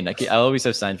Elaine. I always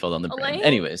have Seinfeld on the brain.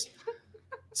 Anyways,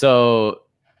 so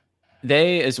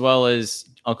they, as well as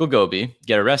Uncle Gobi,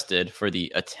 get arrested for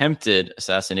the attempted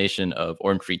assassination of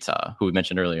Orn Frita, who we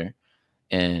mentioned earlier.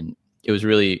 And it was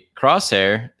really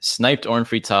Crosshair sniped Orn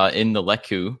Frita in the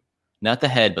Leku, not the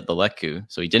head, but the Leku.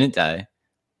 So he didn't die.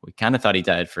 We kind of thought he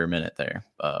died for a minute there,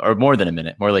 or more than a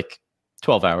minute, more like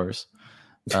 12 hours.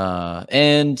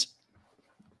 And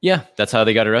yeah, that's how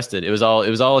they got arrested. It was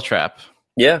all a trap.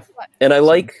 Yeah. And I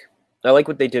like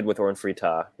what they did with Orn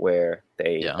Frita, where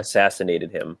they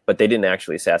assassinated him, but they didn't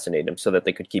actually assassinate him so that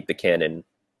they could keep the canon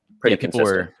pretty consistent.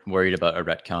 People were worried about a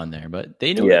retcon there, but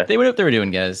they knew they knew what they were doing,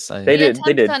 guys. They did.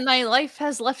 That my life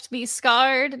has left me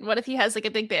scarred. And what if he has like a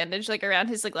big bandage like around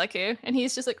his like Leku, and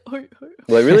he's just like, Well,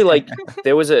 I really like.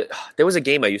 There was a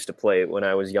game I used to play when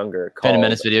I was younger called Phantom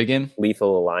Menace video game,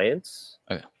 Lethal Alliance.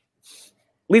 Okay.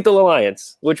 Lethal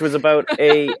Alliance, which was about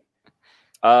a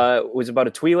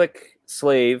Twi'lek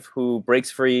slave who breaks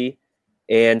free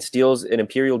and steals an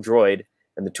Imperial droid,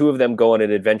 and the two of them go on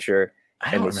an adventure.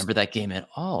 I don't remember that game at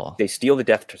all. They steal the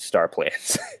Death Star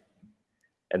plans.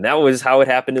 And that was how it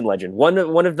happened in Legend. One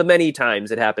of the many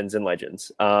times it happens in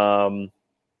Legends.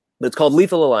 It's called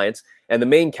Lethal Alliance, and the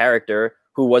main character,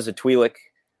 who was a Twi'lek,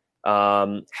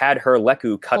 had her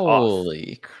Leku cut off.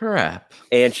 Holy crap.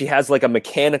 And she has like a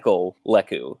mechanical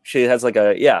Leku. She has like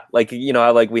how like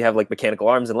we have like mechanical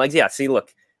arms and legs. Yeah, see,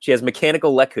 look. She has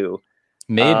mechanical Leku.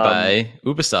 Made by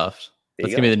Ubisoft. That's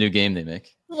going to be the new game they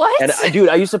make. What? And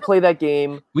I used to play that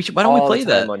game. Why don't we play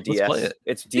that on DS. Let's play it.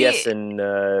 It's DS and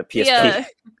PSP. Yeah.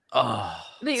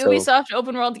 The Ubisoft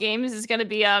open world games is going to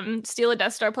be steal a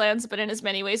Death Star plans, but in as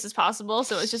many ways as possible.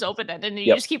 So it's just open ended, and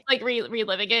you just keep like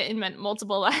reliving it in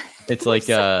multiple lives. It's like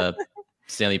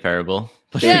Stanley Parable.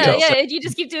 Yeah. You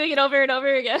just keep doing it over and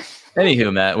over again.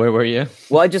 Anywho, Matt, where were you?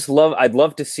 Well, I'd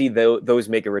love to see those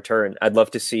make a return. I'd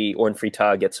love to see Orn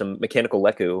Frita get some mechanical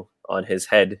Leku on his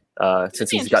head,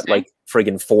 since he's got like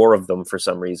friggin' 4 of them for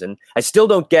some reason. I still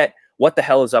don't get what the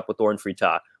hell is up with Orn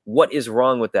Frita. What is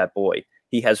wrong with that boy?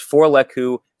 He has 4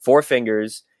 Leku, 4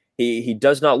 fingers. He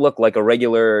does not look like a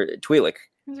regular Twi'lek.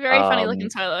 He's a very funny looking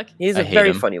Twi'lek. He's a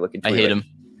very funny looking Twi'lek. I hate him.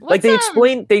 Like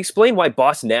they explain why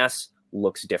Boss Nass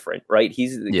looks different, right?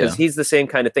 He's the same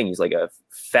kind of thing. He's like a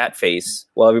fat face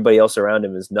while everybody else around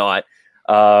him is not.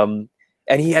 And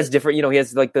he has different, he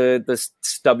has like the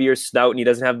stubbier snout, and he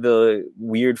doesn't have the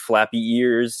weird flappy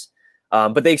ears.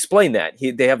 But they explain that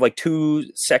they have like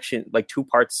 2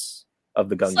 parts of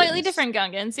the Gungans. Slightly different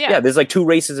Gungans, yeah. Yeah, there's like 2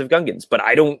 races of Gungans, but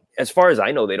as far as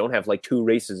I know, they don't have like 2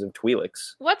 races of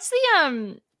Twi'leks. What's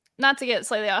the not to get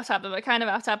slightly off topic, but kind of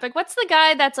off topic, what's the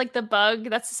guy that's like the bug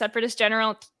that's the Separatist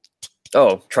general?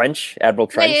 Oh, Trench, Admiral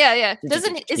Trench. Yeah. Is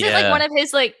it like one of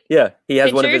his like? Yeah, he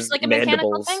has one of his like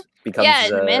mandibles.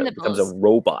 The mandibles. Becomes a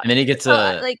robot. And then he gets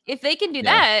like if they can do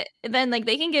that, then like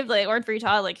they can give like Orn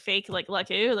Frita like fake like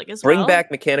Leku like as Bring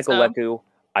back mechanical Leku.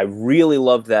 I really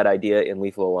loved that idea in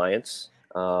Lethal Alliance,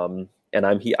 and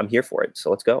I'm here for it. So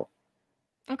let's go.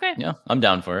 Okay. Yeah, I'm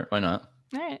down for it. Why not?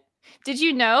 All right. Did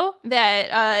you know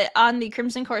that on the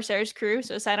Crimson Corsairs crew,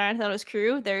 so Sidearn Thanatos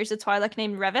crew, there's a Twi'lek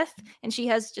named Reveth, and she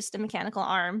has just a mechanical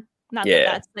arm. Not that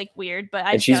that's like weird, but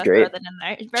I just gotta throw that in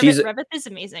there. Reveth is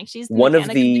amazing. She's the one mechanic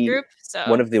of the group. So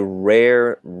one of the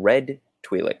rare red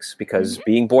Twi'leks, because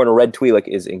being born a red Twi'lek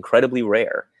is incredibly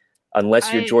rare,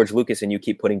 unless you're George Lucas and you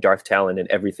keep putting Darth Talon in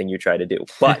everything you try to do.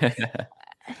 But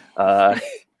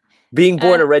being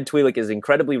born a red Twi'lek is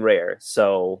incredibly rare.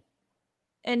 So.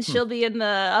 And she'll be in the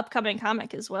upcoming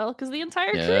comic as well, because the entire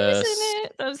crew is in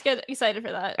it. I was excited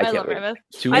for that. I love Reveth.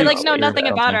 I know nothing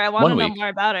about her. I want to know more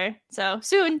about her. So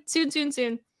soon.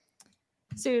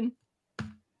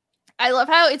 I love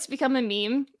how it's become a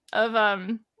meme of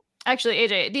Actually,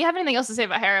 AJ, do you have anything else to say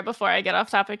about Hera before I get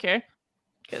off topic here?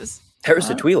 Because Hera's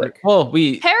a Twi'lek. Well, Hera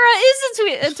is a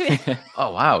Twi'lek.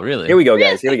 Oh wow, really? Here we go,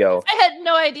 guys. Here we go. I had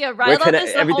no idea. Ryloth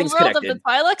is the homeworld of the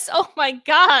Twi'leks. Oh my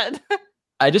god.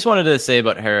 I just wanted to say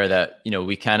about Hera that,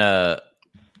 we kind of,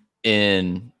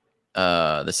 in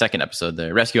the second episode,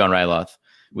 the Rescue on Ryloth,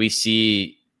 we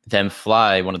see them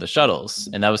fly one of the shuttles.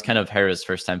 And that was kind of Hera's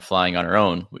first time flying on her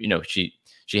own. She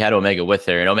had Omega with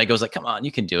her, and Omega was like, come on,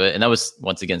 you can do it. And that was,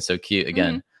 once again, so cute.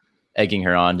 Again, egging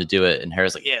her on to do it. And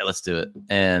Hera's like, yeah, let's do it.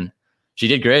 And she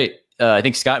did great. I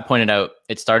think Scott pointed out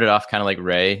it started off kind of like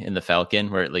Rey in the Falcon,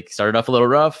 where it started off a little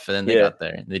rough, and then they got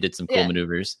there. They did some cool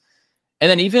maneuvers. And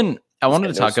then even... I wanted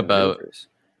to talk about,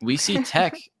 we see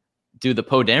Tech do the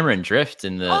Poe Dameron drift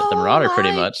in the Marauder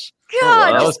pretty much.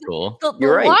 God, that was cool. The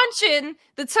launch in,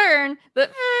 the turn,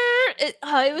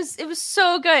 it was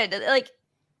so good. Like,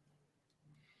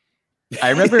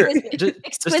 I remember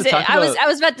exquisite. I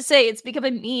was about to say it's become a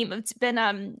meme. It's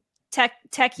been Tech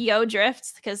Yo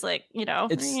drift, because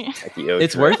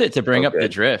it's worth it to bring up the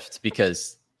drift,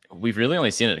 because we've really only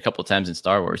seen it a couple of times in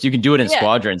Star Wars. You can do it in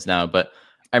Squadrons now, but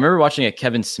I remember watching a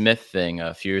Kevin Smith thing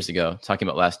a few years ago talking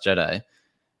about Last Jedi,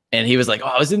 and he was like,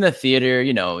 I was in the theater,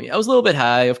 I was a little bit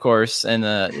high, of course. And,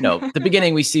 the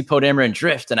beginning we see Poe Dameron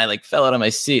drift, and I fell out of my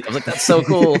seat. I was like, that's so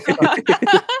cool.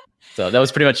 So that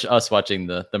was pretty much us watching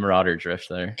the Marauder drift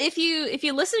there. If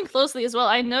you listen closely as well,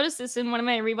 I noticed this in one of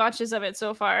my rewatches of it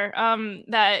so far,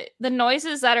 that the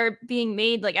noises that are being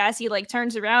made as he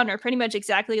turns around are pretty much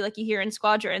exactly like you hear in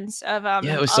Squadrons of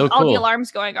it was so cool. All the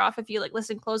alarms going off if you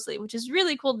listen closely, which is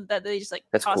really cool that they just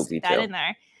tossed that in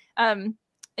there.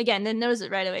 Again, didn't notice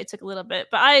it right away. It took a little bit,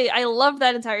 but I love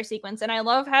that entire sequence, and I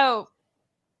love how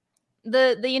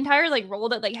the entire role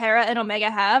that Hera and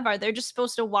Omega have are they're just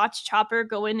supposed to watch Chopper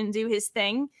go in and do his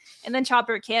thing, and then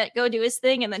Chopper can't go do his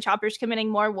thing, and then Chopper's committing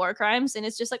more war crimes, and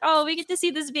it's just we get to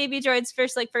see this baby droid's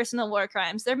first personal war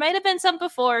crimes. There might have been some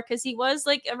before because he was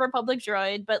a Republic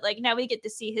droid, but now we get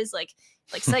to see his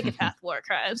psychopath war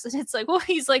crimes, and it's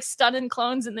he's stunning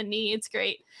clones in the knee. It's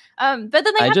great. But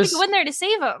then they have to go in there to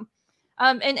save him.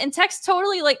 And Tech's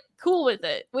totally cool with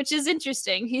it, which is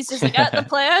interesting. He's just got the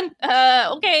plan.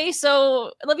 Okay,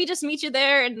 so let me just meet you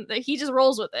there, and he just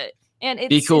rolls with it. And it's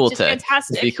be cool, it's just Tech.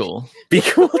 Fantastic. Be cool. Be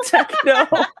cool, Tech. No,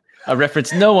 a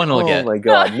reference no one will get. Oh my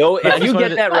god, no! If you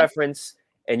get that reference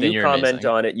and you comment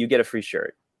on it, you get a free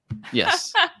shirt.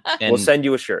 Yes, and we'll send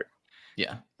you a shirt.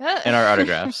 Yeah, and our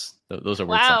autographs. Those are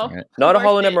worth something, right? Not a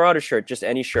Holonet Marauder shirt, just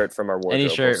any shirt from our wardrobe. Any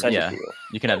shirt,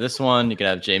 you can have this one. You can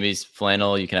have Jamie's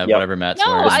flannel. You can have whatever Matt's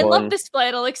wearing. No, I love this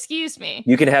flannel. Excuse me.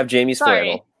 You can have Jamie's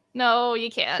flannel. No, you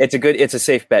can't. It's a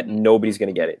safe bet. Nobody's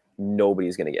gonna get it.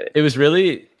 Nobody's gonna get it. It was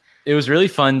really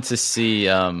fun to see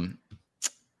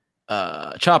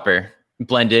Chopper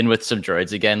blend in with some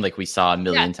droids again, like we saw a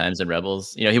million times in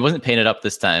Rebels. He wasn't painted up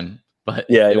this time. But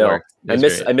it worked. I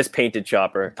miss painted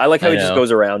Chopper. I like how he just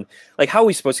goes around. How are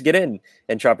we supposed to get in?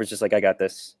 And Chopper's just I got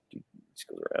this. He just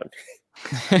goes around.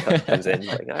 Comes in.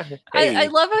 Hey. I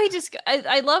love how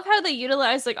I love how they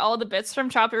utilize all the bits from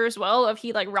Chopper as well. Of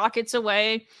he rockets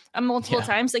away multiple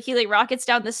times. He rockets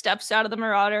down the steps out of the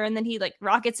Marauder, and then he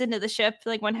rockets into the ship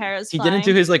when Hera's He flying. didn't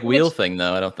do his wheel thing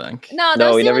though. I don't think.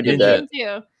 No, he never did that.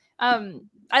 Too.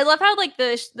 I love how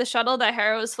the shuttle that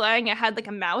Hera was flying, it had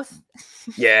a mouth.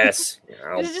 Yes. It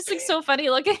was just so funny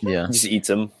looking. Yeah. He just eats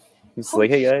them. He's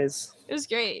hey guys. It was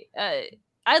great.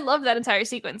 I love that entire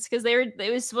sequence because they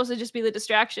was supposed to just be the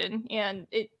distraction, and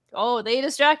they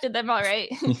distracted them all right.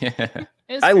 Yeah.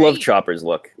 I love Chopper's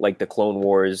look, the Clone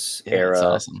Wars era.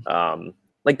 That's awesome.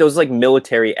 Those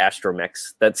military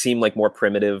astromechs that seem more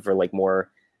primitive or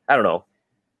more, I don't know.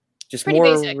 Just pretty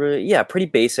more, basic. Pretty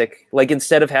basic.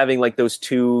 Instead of having those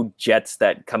two jets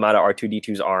that come out of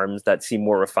R2-D2's arms that seem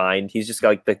more refined, he's just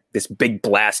got this big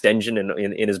blast engine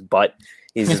in his butt.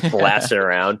 He's just blasting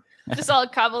around. Just all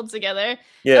cobbled together.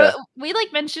 Yeah. We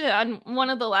mentioned it on one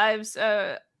of the lives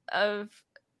of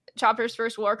Chopper's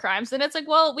first war crimes, and it's like,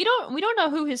 well, we don't know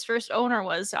who his first owner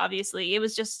was. Obviously, it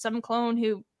was just some clone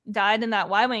who died in that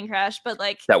Y-wing crash. But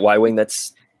like that Y-wing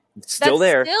that's still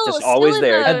there, just always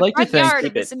there. I'd like to think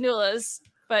of the Syndulas.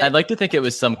 But I'd like to think it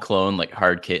was some clone like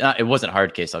Hard Case. It wasn't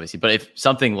Hard Case, obviously, but if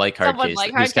something like Hard Case,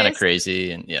 like who's kind of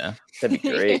crazy, and that'd be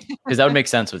great because that would make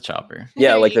sense with Chopper.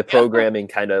 Yeah, like the programming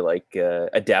kind of like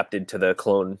adapted to the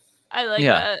clone. I like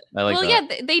that. Well, yeah,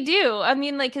 they do. I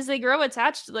mean, like, because they grow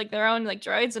attached to like their own like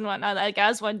droids and whatnot, like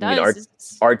as one does. I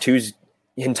mean, R2's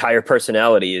entire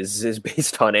personality is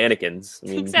based on Anakin's. I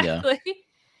mean, exactly.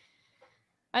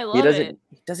 I love it.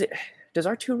 Does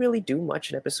R2 really do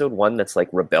much in episode 1 that's like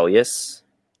rebellious?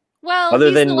 Well, other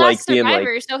he's than the like last being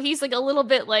survivor, like, so he's like a little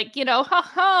bit like,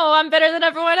 I'm better than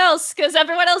everyone else because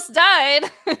everyone else died.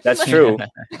 That's true.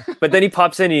 But then he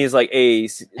pops in and he's like, hey,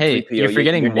 you're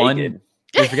forgetting you're one. naked.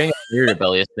 You're forgetting a weird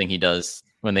rebellious thing he does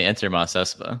when they enter Mos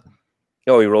Espa.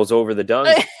 Oh, he rolls over the dung.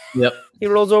 Yep. He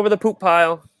rolls over the poop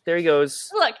pile. There he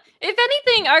goes. Look, if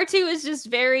anything, R2 is just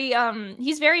very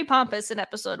he's very pompous in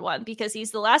episode 1 because he's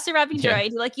the last surviving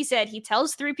droid. Like you said, he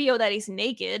tells 3PO that he's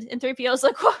naked, and 3PO's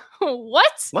like,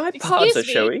 what? My paws are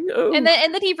showing. Oh. And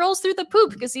then he rolls through the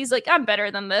poop because he's like, I'm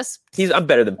better than this. I'm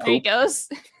better than poop. There he goes.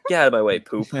 Get out of my way,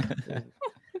 poop.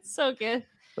 It's so good.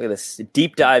 Look at this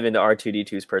deep dive into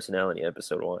R2D2's personality in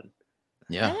episode 1.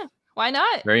 Yeah. Why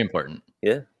not? Very important.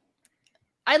 Yeah.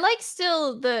 I like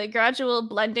still the gradual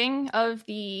blending of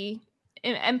the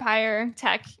Empire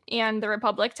tech and the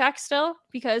Republic tech still,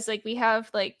 because like we have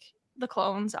like the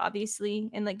clones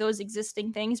obviously and like those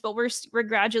existing things, but we're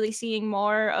gradually seeing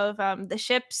more of the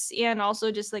ships and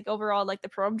also just like overall like the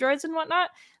probe droids and whatnot.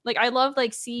 Like I love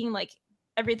like seeing like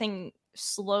everything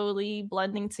slowly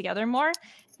blending together more.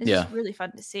 It's just really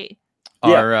fun to see.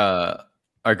 Our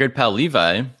good pal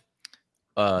Levi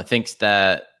thinks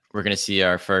that we're gonna see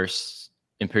our first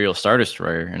Imperial Star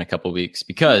Destroyer in a couple weeks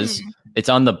because it's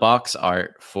on the box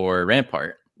art for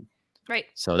Rampart. Right.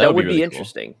 So that would be really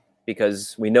interesting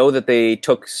because we know that they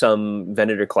took some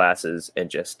Venator classes and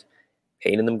just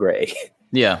painted them gray.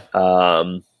 Yeah.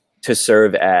 To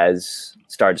serve as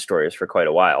Star Destroyers for quite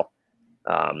a while.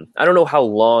 I don't know how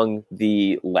long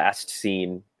the last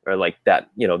scene or like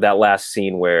that, that last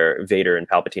scene where Vader and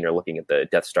Palpatine are looking at the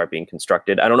Death Star being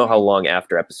constructed. I don't know how long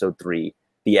after episode 3,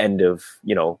 the end of,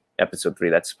 episode 3,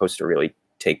 that's supposed to really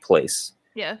take place.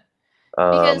 Yeah.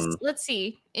 Because let's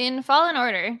see, in Fallen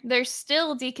Order, they're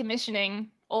still decommissioning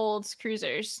old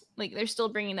cruisers. Like they're still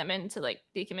bringing them in to like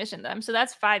decommission them. So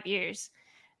that's 5 years.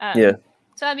 Yeah.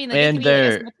 So I mean, like, and it can be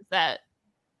like as much as that.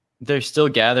 They're still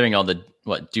gathering all the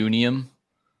Dunium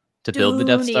to build the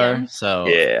Death Star. So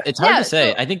it's hard to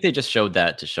say. I think they just showed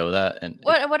that to show that. And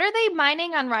what are they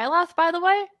mining on Ryloth, by the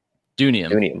way?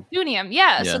 Dunium.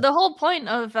 Yeah. So the whole point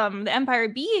of the Empire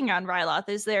being on Ryloth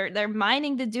is they're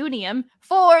mining the Dunium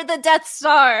for the Death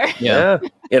Star. Yeah.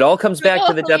 It all comes back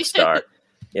to the Death Star.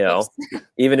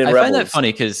 Even in Rebels. I find that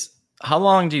funny because how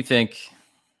long do you think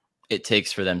it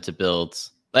takes for them to build?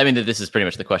 I mean, this is pretty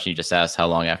much the question you just asked. How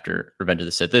long after Revenge of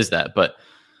the Sith is that? But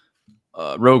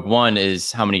Rogue One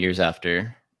is how many years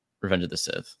after Revenge of the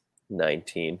Sith?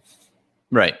 19.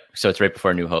 Right. So it's right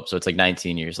before New Hope. So it's like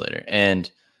 19 years later. And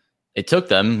it took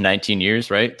them 19 years,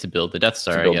 right, to build the Death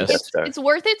Star, I guess. It's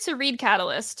worth it to read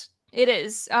Catalyst. It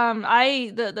is.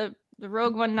 The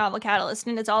Rogue One novel Catalyst,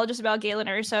 and it's all just about Galen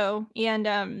Erso and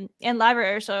Lavra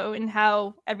Erso and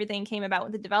how everything came about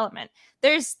with the development.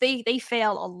 They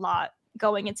fail a lot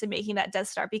going into making that Death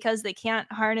Star because they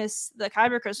can't harness the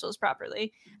kyber crystals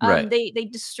properly. Right. They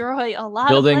destroy a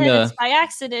lot of planets by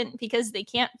accident because they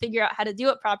can't figure out how to do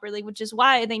it properly, which is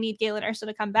why they need Galen Erso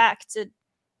to come back to.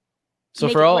 So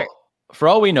for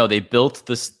all we know, they built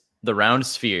the round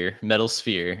sphere, metal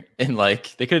sphere, and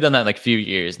like they could have done that in like a few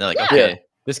years. And they're like, okay,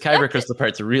 this kyber crystal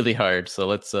part's really hard, so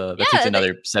let's that takes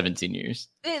another 17 years.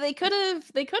 They could have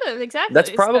exactly.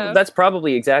 That's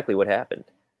probably exactly what happened.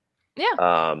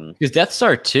 Yeah. Because Death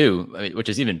Star 2, which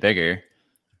is even bigger,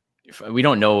 we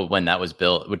don't know when that was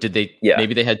built. Did they? Yeah.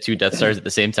 Maybe they had 2 Death Stars at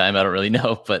the same time. I don't really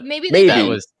know, but maybe that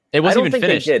was. It wasn't even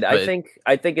finished. They did. I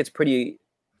think it's pretty.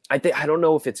 I don't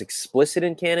know if it's explicit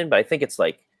in canon, but I think it's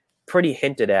like pretty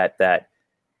hinted at that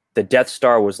the Death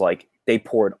Star was like they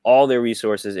poured all their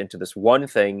resources into this one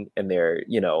thing, and they're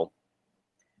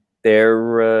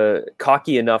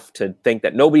cocky enough to think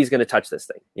that nobody's going to touch this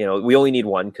thing. We only need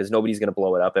one because nobody's going to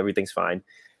blow it up. Everything's fine.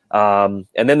 And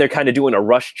then they're kind of doing a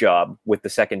rush job with the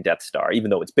second Death Star, even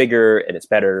though it's bigger and it's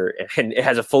better and it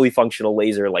has a fully functional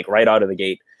laser like right out of the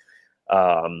gate,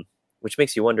 which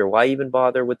makes you wonder why even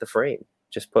bother with the frame.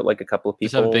 Just put like a couple of people.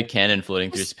 Just have a big cannon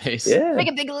floating through space. Yeah. Like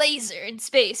a big laser in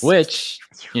space. Which,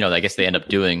 I guess they end up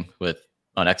doing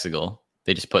on Exegol.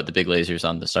 they just put the big lasers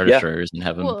on the Star Destroyers and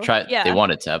have them try. Yeah. They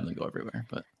wanted to have them go everywhere,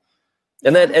 but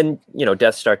and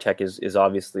Death Star tech is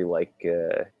obviously like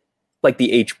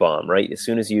the H bomb, right? As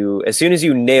soon as you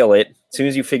nail it, as soon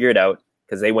as you figure it out,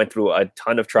 because they went through a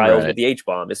ton of trials with the H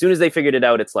bomb. As soon as they figured it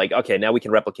out, it's like, okay, now we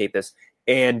can replicate this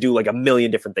and do like a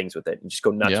million different things with it and just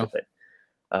go nuts with it.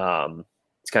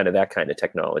 It's kind of that kind of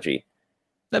technology.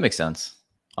 That makes sense.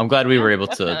 I'm glad we were able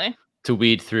to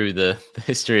weed through the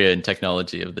history and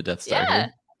technology of the Death Star. Yeah,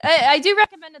 I do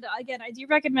recommend it. Again, I do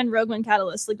recommend Rogue One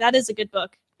Catalyst. Like that is a good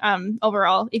book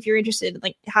overall if you're interested in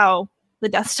like how the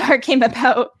Death Star came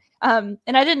about. And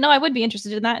I didn't know I would be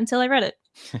interested in that until I read it.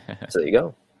 So there you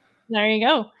go. There you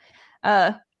go.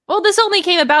 Well, this only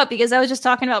came about because I was just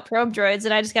talking about probe droids,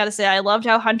 and I just got to say I loved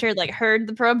how Hunter like heard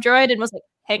the probe droid and was like,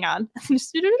 "Hang on,"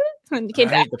 and came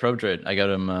back. The probe droid. I got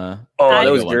him. That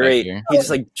was great. He just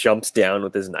like jumps down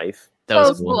with his knife. That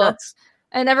was cool.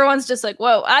 And everyone's just like,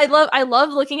 "Whoa!" I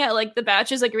love looking at like the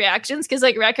batches like reactions because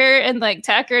like Wrecker and like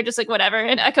Tech are just like whatever,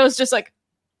 and Echo's just like,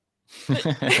 "Did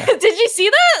you see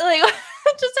that? Like,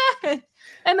 what just happened?"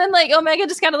 And then like Omega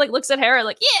just kind of like looks at Hera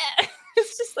like, "Yeah."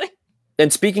 It's just like.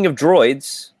 And speaking of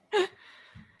droids,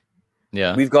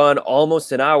 we've gone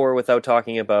almost an hour without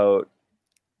talking about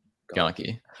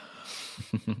Gonki.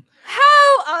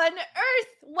 How on earth?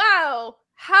 Wow.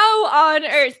 How on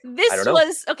earth? This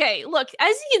was okay. Look, as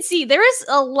you can see, there is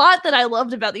a lot that I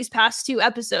loved about these past 2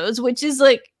 episodes, which is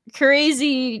like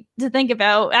crazy to think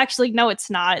about. Actually, no,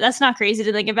 it's not. That's not crazy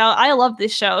to think about. I love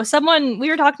this show. We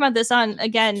were talking about this on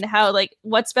again, how like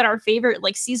what's been our favorite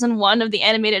like season 1 of the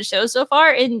animated show so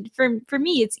far. And for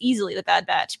me, it's easily the Bad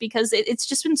Batch because it's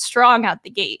just been strong out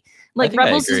the gate. Like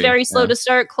Rebels is very slow to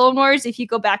start. Clone Wars, if you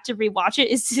go back to rewatch it,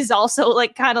 is also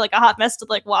like kind of like a hot mess to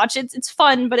like watch. It's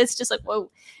fun, but it's just like whoa.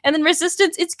 And then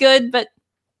Resistance, it's good, but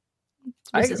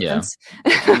Resistance.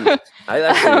 I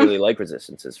actually really like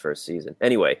Resistance's first season.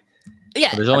 Anyway,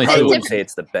 yeah, there's only I wouldn't say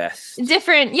it's the best.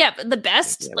 Different, yeah, but the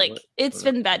best. Like it's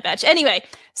been Bad Batch. Anyway,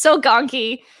 so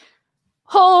Gonki.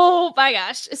 Oh my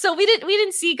gosh! So we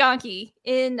didn't see Gonki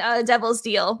in Devil's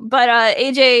Deal, but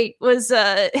AJ was.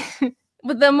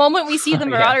 With the moment we see the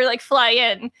Marauder like fly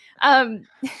in,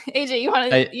 AJ, you want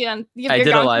to give your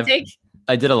Gonki take?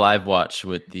 I did a live watch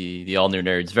with the all new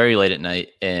nerds very late at night,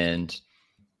 and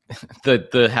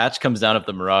the hatch comes down of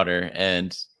the Marauder,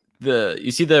 and you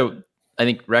see I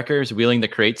think Wrecker's wheeling the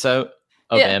crates out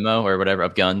of ammo or whatever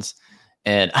of guns,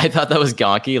 and I thought that was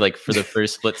Gonki like for the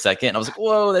first split second. I was like,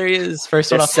 whoa, there he is,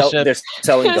 first one off the ship. They're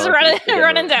selling Gonki.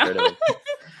 running down.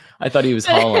 I thought he was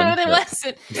hauling. But it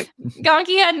wasn't.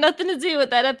 Gonki had nothing to do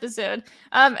with that episode.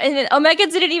 And Omega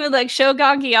didn't even like show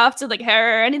Gonki off to like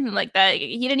Hera or anything like that.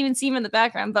 He didn't even see him in the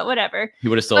background, but whatever. He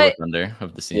would have stolen the thunder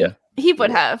of the scene. Yeah. He would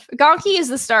have. Gonki is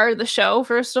the star of the show,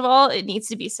 first of all. It needs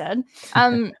to be said.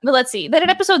 But let's see. Then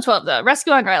in episode 12, though,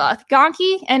 Rescue on Ryloth,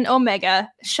 Gonki and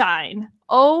Omega shine.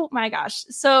 Oh my gosh.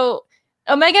 So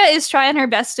Omega is trying her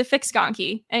best to fix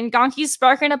Gonki, and Gonki's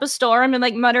sparking up a storm and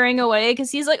like muttering away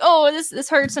because he's like, "Oh, this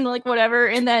hurts," and like whatever.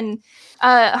 And then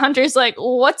Hunter's like,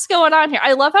 "What's going on here?"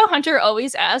 I love how Hunter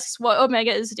always asks what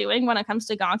Omega is doing when it comes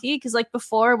to Gonki, because like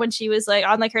before when she was like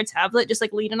on like her tablet, just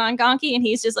like leaning on Gonki, and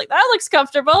he's just like, "That looks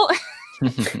comfortable."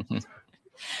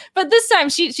 But this time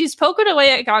she's poking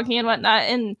away at Gonki and whatnot.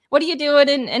 And what are you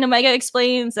doing? And Omega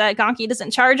explains that Gonki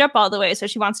doesn't charge up all the way, so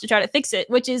she wants to try to fix it,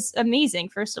 which is amazing.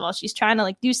 First of all, she's trying to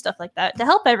like do stuff like that to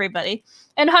help everybody.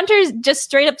 And Hunter just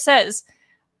straight up says,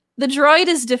 "The droid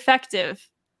is defective,"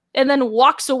 and then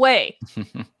walks away.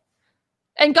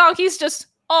 And Gonki's just,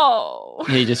 oh.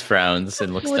 He just frowns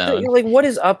and looks down. Like, what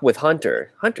is up with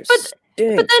Hunter? Hunter stinks,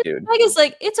 but then dude. Omega's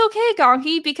like, "It's okay,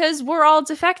 Gonki, because we're all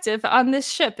defective on this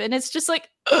ship." And it's just like,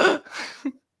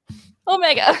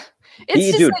 Omega.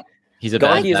 He's a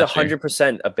Gonki is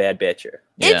 100% a bad batcher.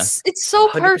 It's so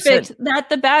 100%. Perfect that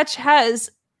the batch has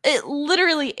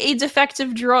literally a defective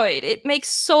droid. It makes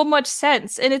so much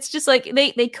sense. And it's just like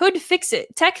they could fix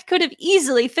it. Tech could have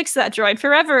easily fixed that droid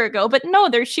forever ago, but no,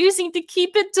 they're choosing to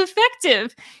keep it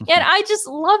defective. And I just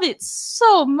love it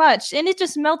so much. And it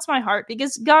just melts my heart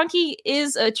because Gonki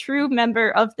is a true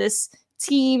member of this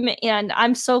team, and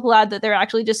I'm so glad that they're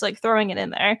actually just like throwing it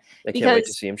in there. I can't wait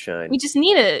to see him shine. We just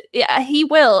need it. Yeah, he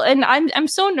will. And I'm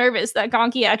so nervous that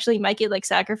Gonki actually might get like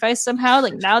sacrificed somehow.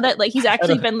 Like now that like he's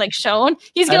actually been like shown,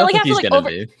 he's gonna like have to like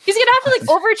he's gonna have to like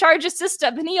overcharge a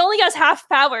system, and he only has half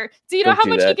power. Do you know how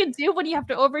much you can do when you have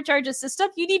to overcharge a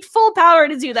system? You need full power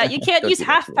to do that. You can't use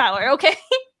half power. Okay.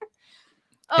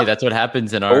 Hey, that's what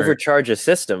happens in our overcharge a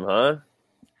system, huh?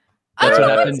 That's what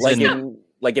happens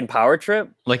like in Power Trip?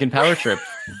 Like in Power Trip.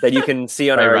 That you can see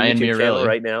on our Ryan YouTube Mirelli. channel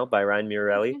right now by Ryan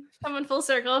Mirelli. Coming full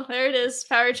circle. There it is.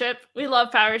 Power Trip. We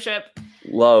love Power Trip.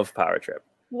 Love Power Trip.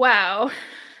 Wow.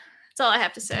 That's all I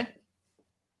have to say.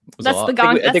 That's the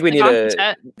gong. I think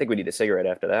we need a cigarette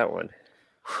after that one.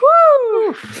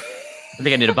 Whew. I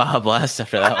think I need a Baja Blast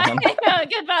after that one.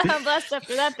 Good Baja Blast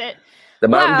after that bit. The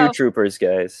Mountain Dew Troopers,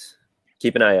 guys.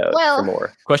 Keep an eye out for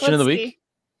more. Question of the week?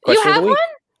 Question you have of the week?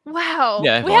 One? Wow.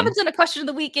 Yeah, we haven't done a question of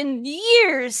the week in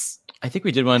years. I think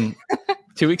we did one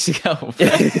 2 weeks ago.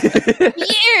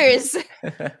 Years.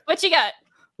 What you got?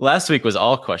 Last week was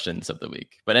all questions of the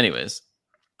week. But anyways,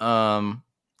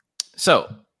 so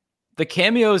the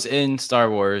cameos in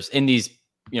Star Wars in these,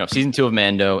 season 2 of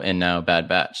Mando and now Bad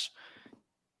Batch,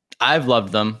 I've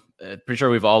loved them. Pretty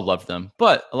sure we've all loved them,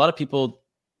 but a lot of people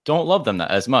don't love them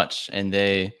that as much, and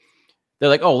they're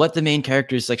like, oh, let the main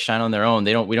characters like shine on their own.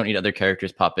 We don't need other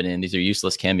characters popping in. These are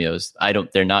useless cameos.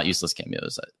 They're not useless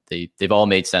cameos. They've all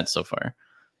made sense so far.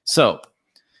 So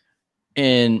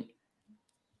in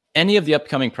any of the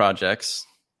upcoming projects,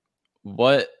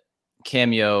 what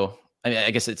cameo, I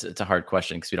guess it's a hard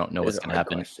question because we don't know what's going to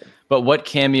happen, question. But what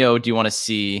cameo do you want to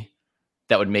see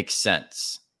that would make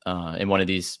sense in one of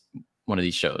these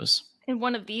shows? In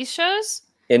one of these shows?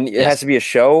 And it has to be a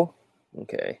show?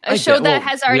 Okay. A show that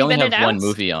has already been announced? We only have one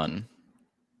movie on.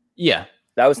 Yeah.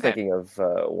 I was thinking of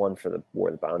one for the War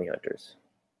of the Bounty Hunters.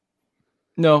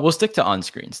 No, we'll stick to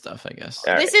on-screen stuff, I guess.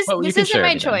 Right. This isn't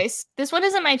my choice. This one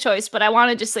isn't my choice, but I want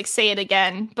to just say it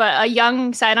again. But a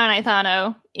young Sidon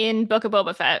Ithano in Book of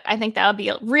Boba Fett, I think that would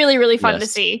be really, really fun to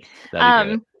see.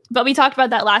 But we talked about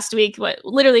that last week. What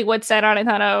Sidon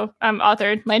Ithano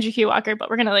authored, Landry Q. Walker. But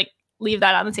we're gonna leave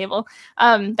that on the table.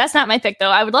 That's not my pick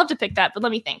though. I would love to pick that, but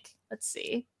let me think. Let's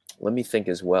see. Let me think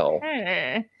as well.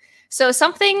 So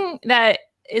something that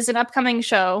is an upcoming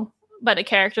show, but a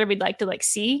character we'd like to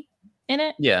see in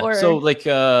it. Yeah. So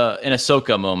an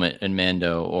Ahsoka moment in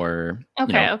Mando, or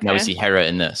now we see Hera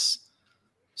in this.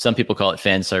 Some people call it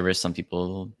fan service. Some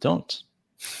people don't.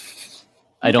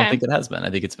 I don't think it has been. I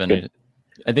think it's been. Good.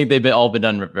 I think they've all been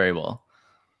done very well,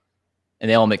 and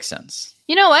they all make sense.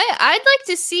 You know what? I'd like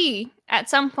to see at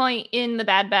some point in the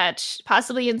Bad Batch,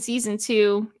 possibly in season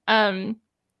 2,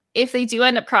 if they do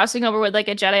end up crossing over with a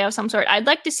Jedi of some sort. I'd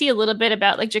like to see a little bit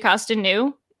about Jocasta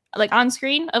Nu, on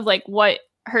screen, of what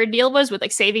her deal was with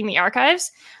saving the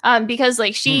archives, because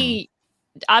she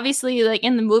obviously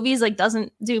in the movies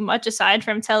doesn't do much aside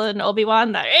from telling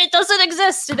Obi-Wan that it doesn't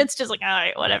exist, and it's just all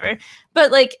right, whatever.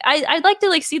 But I'd like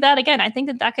to see that again. I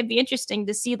think that could be interesting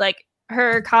to see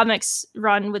her comics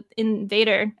run within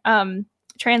Vader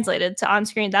translated to on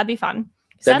screen. That'd be fun.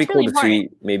 That'd be cool to see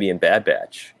maybe in Bad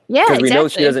Batch. Yeah, because we know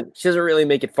she doesn't really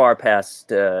make it far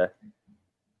past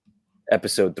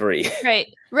episode 3.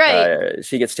 Right.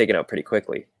 She gets taken out pretty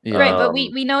quickly. Yeah. Right, but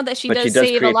we know that she does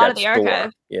save a lot of the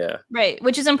archive. Yeah. Right,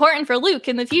 which is important for Luke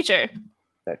in the future.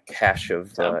 That cache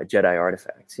of Jedi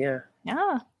artifacts. Yeah.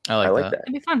 Yeah. I like that.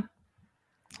 It'd be fun.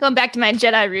 Going back to my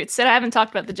Jedi roots, and I haven't talked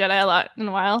about the Jedi a lot in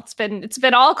a while. It's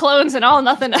been all clones and all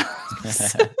nothing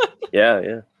else.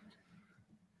 Yeah.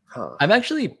 Huh. I'm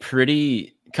actually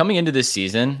coming into this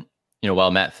season,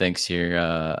 while Matt thinks here,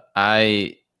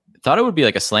 I thought it would be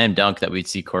a slam dunk that we'd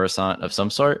see Coruscant of some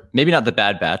sort. Maybe not the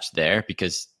Bad Batch there,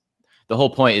 because the whole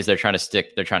point is they're trying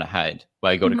to hide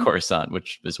while I go to Coruscant,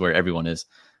 which is where everyone is.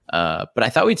 But I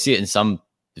thought we'd see it in some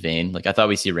vein. I thought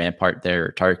we'd see Rampart there,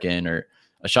 or Tarkin, or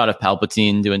a shot of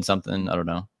Palpatine doing something. I don't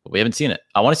know, but we haven't seen it.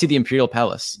 I want to see the Imperial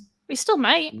Palace. We still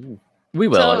might. We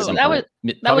will. So that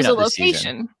was a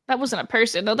location. That wasn't a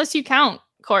person, unless you count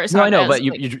Coruscant. No, I know, but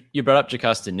you brought up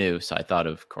Jocasta Nu, so I thought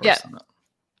of Coruscant. Yeah.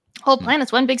 Whole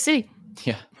planet's one big city.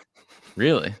 Yeah.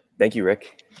 Really? Thank you,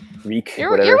 Rick. Reek.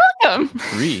 You're welcome.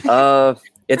 Reek.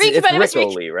 It's Rick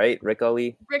Oli, right? Rick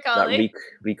Oli. Not Reek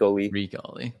Oli. Reek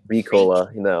Oli.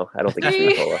 Ricola. No, I don't think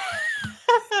it's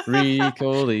Ricola.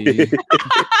 Ricola.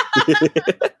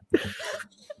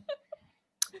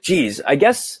 Geez, I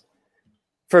guess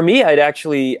for me,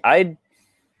 I'd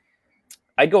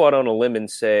go out on a limb and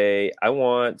say I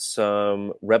want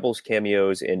some Rebels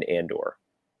cameos in Andor.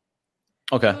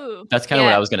 Okay. Ooh, that's kind of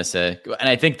what I was going to say. And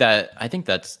I think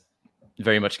that's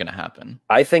very much going to happen.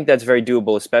 I think that's very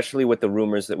doable, especially with the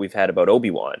rumors that we've had about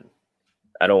Obi-Wan.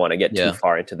 I don't want to get too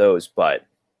far into those, but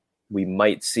we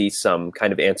might see some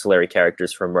kind of ancillary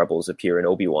characters from Rebels appear in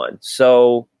Obi-Wan.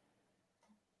 So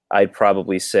I'd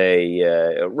probably say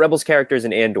Rebels characters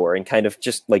in Andor, and kind of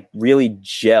just really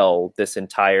gel this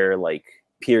entire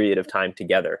period of time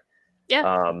together.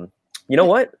 Yeah. You know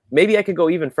what? Maybe I could go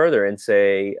even further and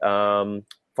say Fallen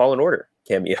Order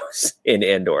cameos in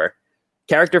Andor.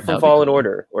 Character from Fallen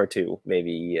Order or two,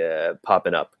 maybe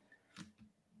popping up.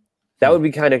 That would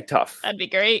be kind of tough. That'd be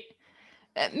great.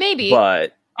 Maybe.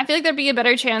 But I feel like there'd be a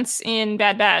better chance in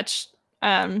Bad Batch.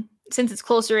 since it's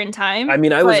closer in time. I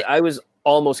mean, I was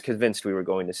almost convinced we were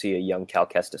going to see a young Cal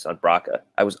Kestis on Braca.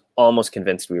 I was almost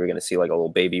convinced we were going to see like a little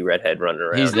baby redhead running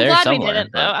around. He's there somewhere. We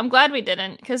didn't, though. I'm glad we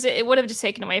didn't, because it would have just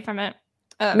taken away from it.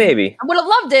 Maybe I would have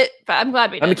loved it, but I'm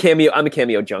glad we didn't. I'm a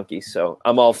cameo junkie, so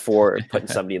I'm all for putting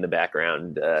somebody in the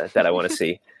background that I want to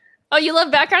see. Oh, you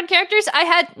love background characters? I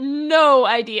had no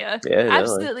idea. Yeah,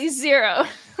 absolutely zero.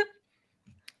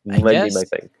 Might be my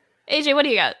thing. AJ, what do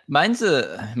you got? Mine's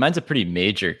a pretty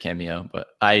major cameo, but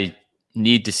I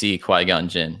need to see Qui-Gon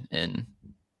Jinn in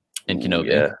Kenobi.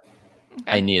 Yeah. Okay.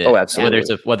 I need it. Oh,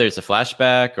 absolutely. Whether it's a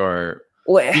flashback or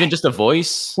even just a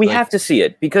voice. We have to see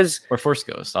it because or Force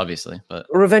Ghost, obviously. But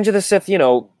Revenge of the Sith,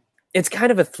 it's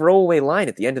kind of a throwaway line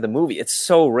at the end of the movie. It's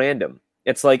so random.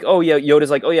 It's like, oh yeah,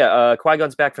 Yoda's like, oh yeah,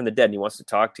 Qui-Gon's back from the dead and he wants to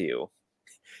talk to you.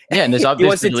 Yeah, and there's he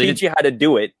wants to teach you how to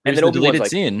do it. And then the deleted like,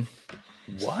 scene.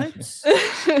 What?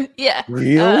 Yeah.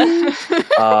 Really?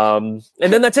 And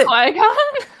then that's it.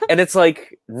 Qui-Gon? And it's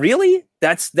like, really?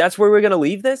 That's where we're gonna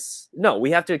leave this? No,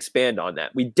 we have to expand on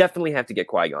that. We definitely have to get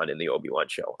Qui-Gon in the Obi-Wan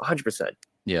show. 100%.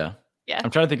 Yeah. Yeah. I'm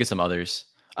trying to think of some others.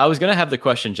 I was gonna have the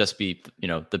question just be,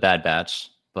 the Bad Batch,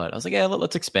 but I was like, yeah,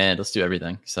 let's expand. Let's do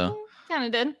everything. So Kind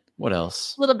of did. What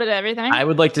else? A little bit of everything. I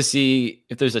would like to see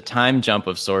if there's a time jump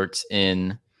of sorts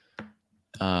in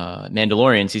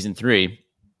Mandalorian season 3,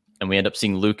 and we end up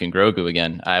seeing Luke and Grogu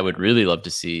again. I would really love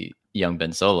to see young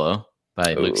Ben Solo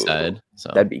by Luke's side.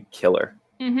 So that'd be killer.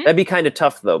 Mm-hmm. That'd be kind of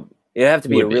tough though. It'd have to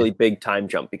be a really big time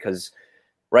jump because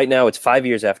right now it's 5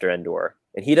 years after Endor,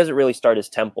 and he doesn't really start his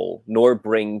temple nor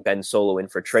bring Ben Solo in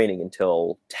for training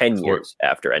until 10 years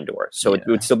after Endor. So it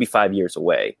would still be 5 years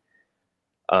away.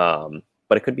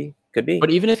 But it could be. But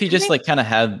even if he just like kind of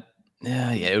had,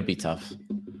 it would be tough.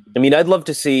 I mean, I'd love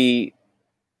to see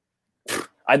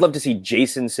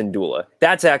Jason Syndulla.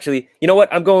 That's actually, you know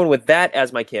what? I'm going with that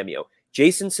as my cameo.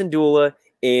 Jason Syndulla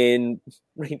in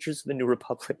Rangers of the New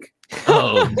Republic.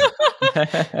 Oh,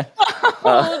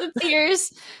 the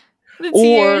tears. The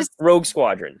tears. Or Rogue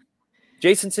Squadron.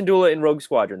 Jason Syndulla in Rogue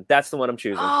Squadron. That's the one I'm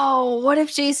choosing. Oh, what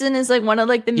if Jason is like one of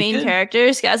like the main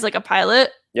characters as like a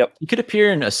pilot? Yep. He could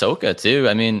appear in Ahsoka too.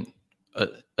 I mean,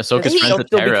 Ahsoka's friends with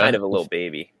Tara. Be kind of a little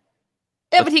baby.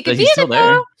 Yeah, but he could be in it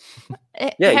though.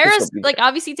 Yeah, Hera's like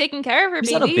obviously taking care of her.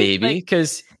 He's not a baby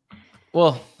because,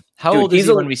 how old is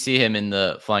he when we see him in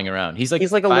the flying around? He's like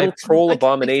a little troll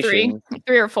abomination. Like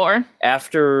 3 or 4.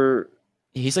 After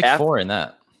he's like 4 in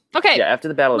that. Okay. Yeah, after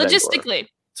the Battle of logistically. Endor.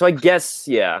 So I guess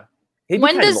he'd be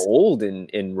kind of old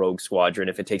in Rogue Squadron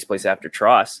if it takes place after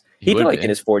Tross. He'd be like in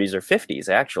his 40s or 50s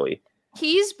actually.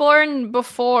 He's born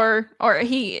before or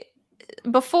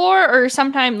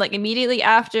sometime like immediately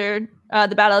after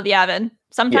the Battle of Yavin.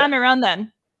 Sometime around then.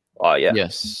 Oh yeah.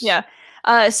 Yes. Yeah.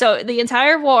 So the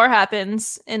entire war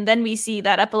happens, and then we see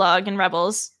that epilogue in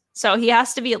Rebels. So he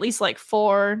has to be at least like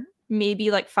 4,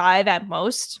 maybe like 5 at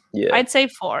most. Yeah. I'd say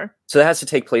 4. So that has to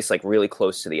take place like really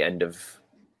close to the end of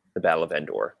the Battle of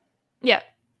Endor. Yeah.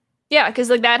 Yeah, because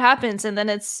like that happens, and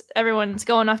then everyone's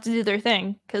going off to do their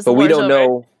thing. But we don't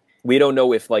know. We don't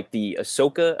know if like the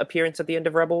Ahsoka appearance at the end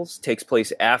of Rebels takes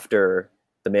place after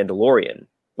the Mandalorian,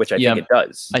 which I think it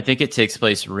does. I think it takes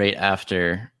place right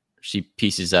after she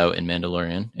pieces out in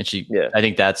Mandalorian, and I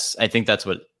think that's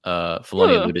what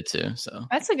Filoni alluded to. So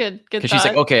that's a good because she's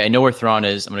like, okay, I know where Thrawn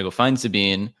is. I'm gonna go find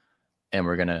Sabine,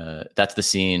 and that's the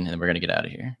scene, and we're gonna get out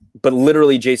of here. But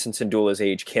literally, Jason Syndulla's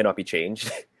age cannot be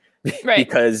changed, right?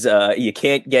 Because you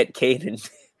can't get Kanan.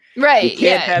 Right. You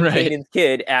can't have Kanan's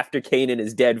kid after Kanan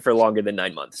is dead for longer than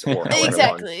 9 months, or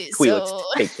exactly. Long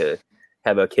take to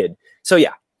have a kid. So he's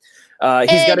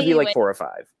got to be like 4 or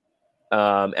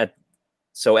 5.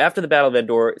 So after the Battle of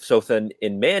Endor, then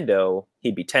in Mando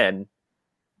he'd be 10.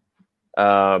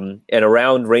 And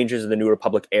around Rangers of the New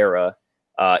Republic era,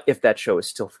 if that show is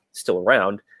still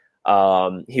around,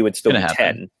 he would still be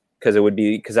 10 because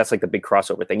that's like the big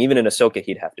crossover thing. Even in Ahsoka,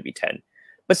 he'd have to be 10.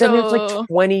 But then there's like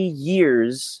 20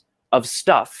 years of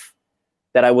stuff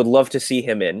that I would love to see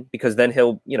him in, because then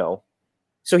he'll,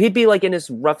 so he'd be like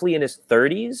roughly in his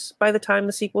 30s by the time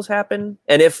the sequels happen.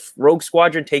 And if Rogue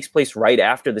Squadron takes place right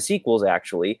after the sequels,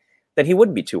 actually, then he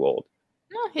wouldn't be too old.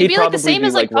 No, he'd be like the same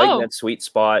as like Poe. Right in that sweet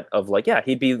spot of like,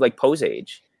 he'd be like Poe's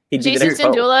age. Jason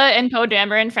Syndulla and Poe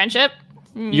Dameron friendship.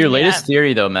 Your latest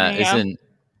theory, though, Matt, isn't.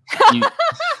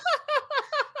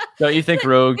 Don't you think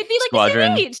Rogue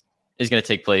Squadron is going to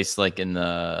take place like in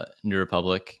the New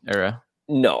Republic era?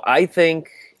 No, I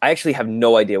actually have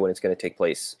no idea when it's going to take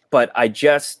place, but I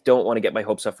just don't want to get my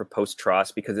hopes up for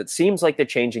post-Tross, because it seems like they're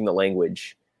changing the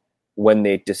language when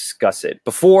they discuss it.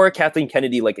 Before, Kathleen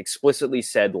Kennedy like explicitly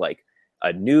said like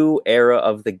a new era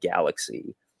of the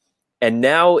galaxy, And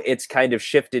now it's kind of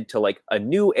shifted to like a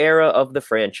new era of the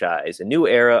franchise, a new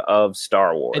era of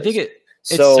Star Wars. I think it's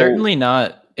certainly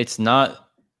not. It's not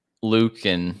Luke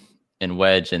and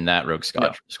Wedge in that Rogue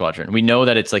Squadron. We know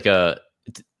that it's like a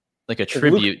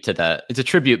tribute to that. It's a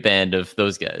tribute band of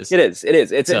those guys. It is.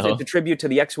 It's a tribute to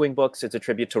the X-Wing books. It's a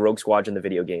tribute to Rogue Squadron, the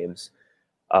video games,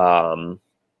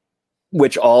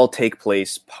 which all take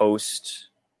place post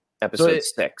Episode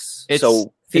 6. It's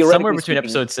somewhere between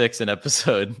Episode 6 and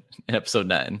Episode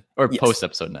 9, or post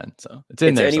Episode 9. So it's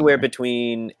there anywhere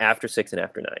between after 6 and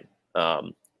after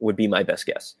 9. Would be my best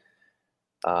guess.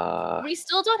 We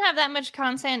still don't have that much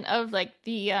content of like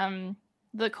the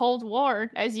Cold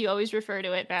War, as you always refer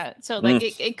to it, Matt. So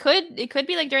like it could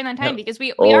be like during that time, because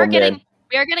we are getting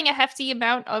a hefty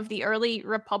amount of the early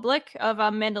Republic of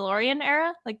Mandalorian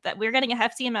era, like that. We're getting a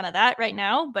hefty amount of that right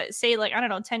now, but say like, I don't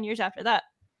know, 10 years after that.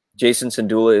 Jason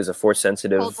Syndulla is a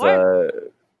Force-sensitive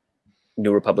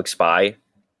New Republic spy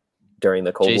during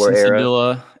the Cold War era. Jason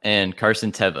Syndulla and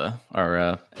Carson Teva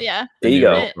are there you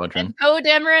go. And Poe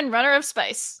Dameron, runner of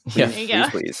spice. Yeah, there you go.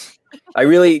 Please.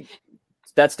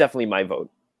 That's definitely my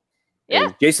vote.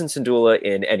 Yeah, Jason Syndulla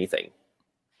in anything.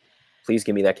 Please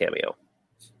give me that cameo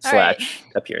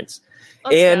 / appearance.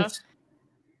 Let's go.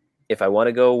 If I want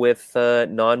to go with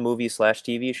non-movie /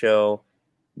 TV show,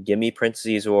 give me Prince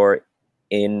Xizor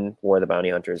in War of the Bounty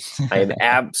Hunters. I am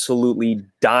absolutely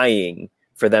dying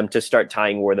for them to start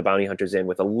tying War of the Bounty Hunters in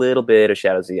with a little bit of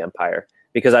Shadows of the Empire,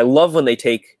 because I love when they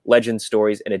take legend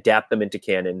stories and adapt them into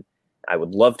canon. I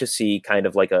would love to see kind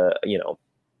of like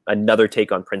another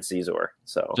take on Prince Xizor.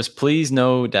 So just please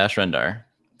no Dash Rendar.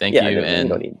 Thank you. And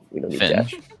we don't need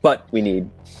Dash, but we need.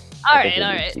 All right.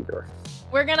 Xizor.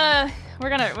 We're gonna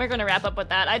wrap up with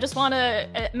that. I just want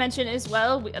to mention as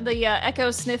well, the Echo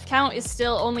sniff count is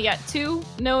still only at 2.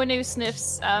 No new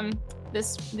sniffs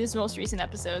this most recent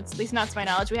episode, at least not to my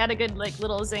knowledge. We had a good like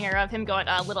little zinger of him going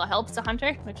little help to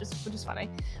Hunter, which is funny.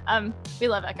 We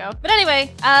love Echo. But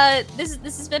anyway, this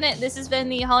has been it. This has been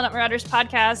the Hollow Nut Marauders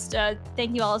podcast.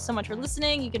 Thank you all so much for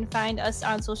listening. You can find us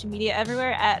on social media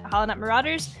everywhere at Hollow Nut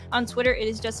Marauders. On Twitter, it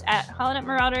is just at Hollow Nut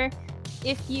Marauder.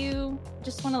 If you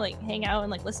just want to like hang out and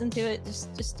like listen to it,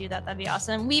 just do that. That'd be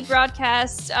awesome. We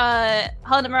broadcast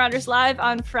Hollow Nut Marauders live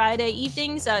on Friday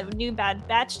evenings. New Bad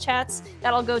Batch chats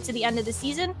that'll go to the end of the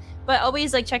season. But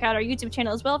always like check out our YouTube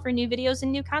channel as well for new videos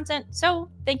and new content. So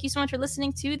thank you so much for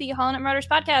listening to the Hollow Nut Marauders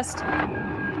podcast.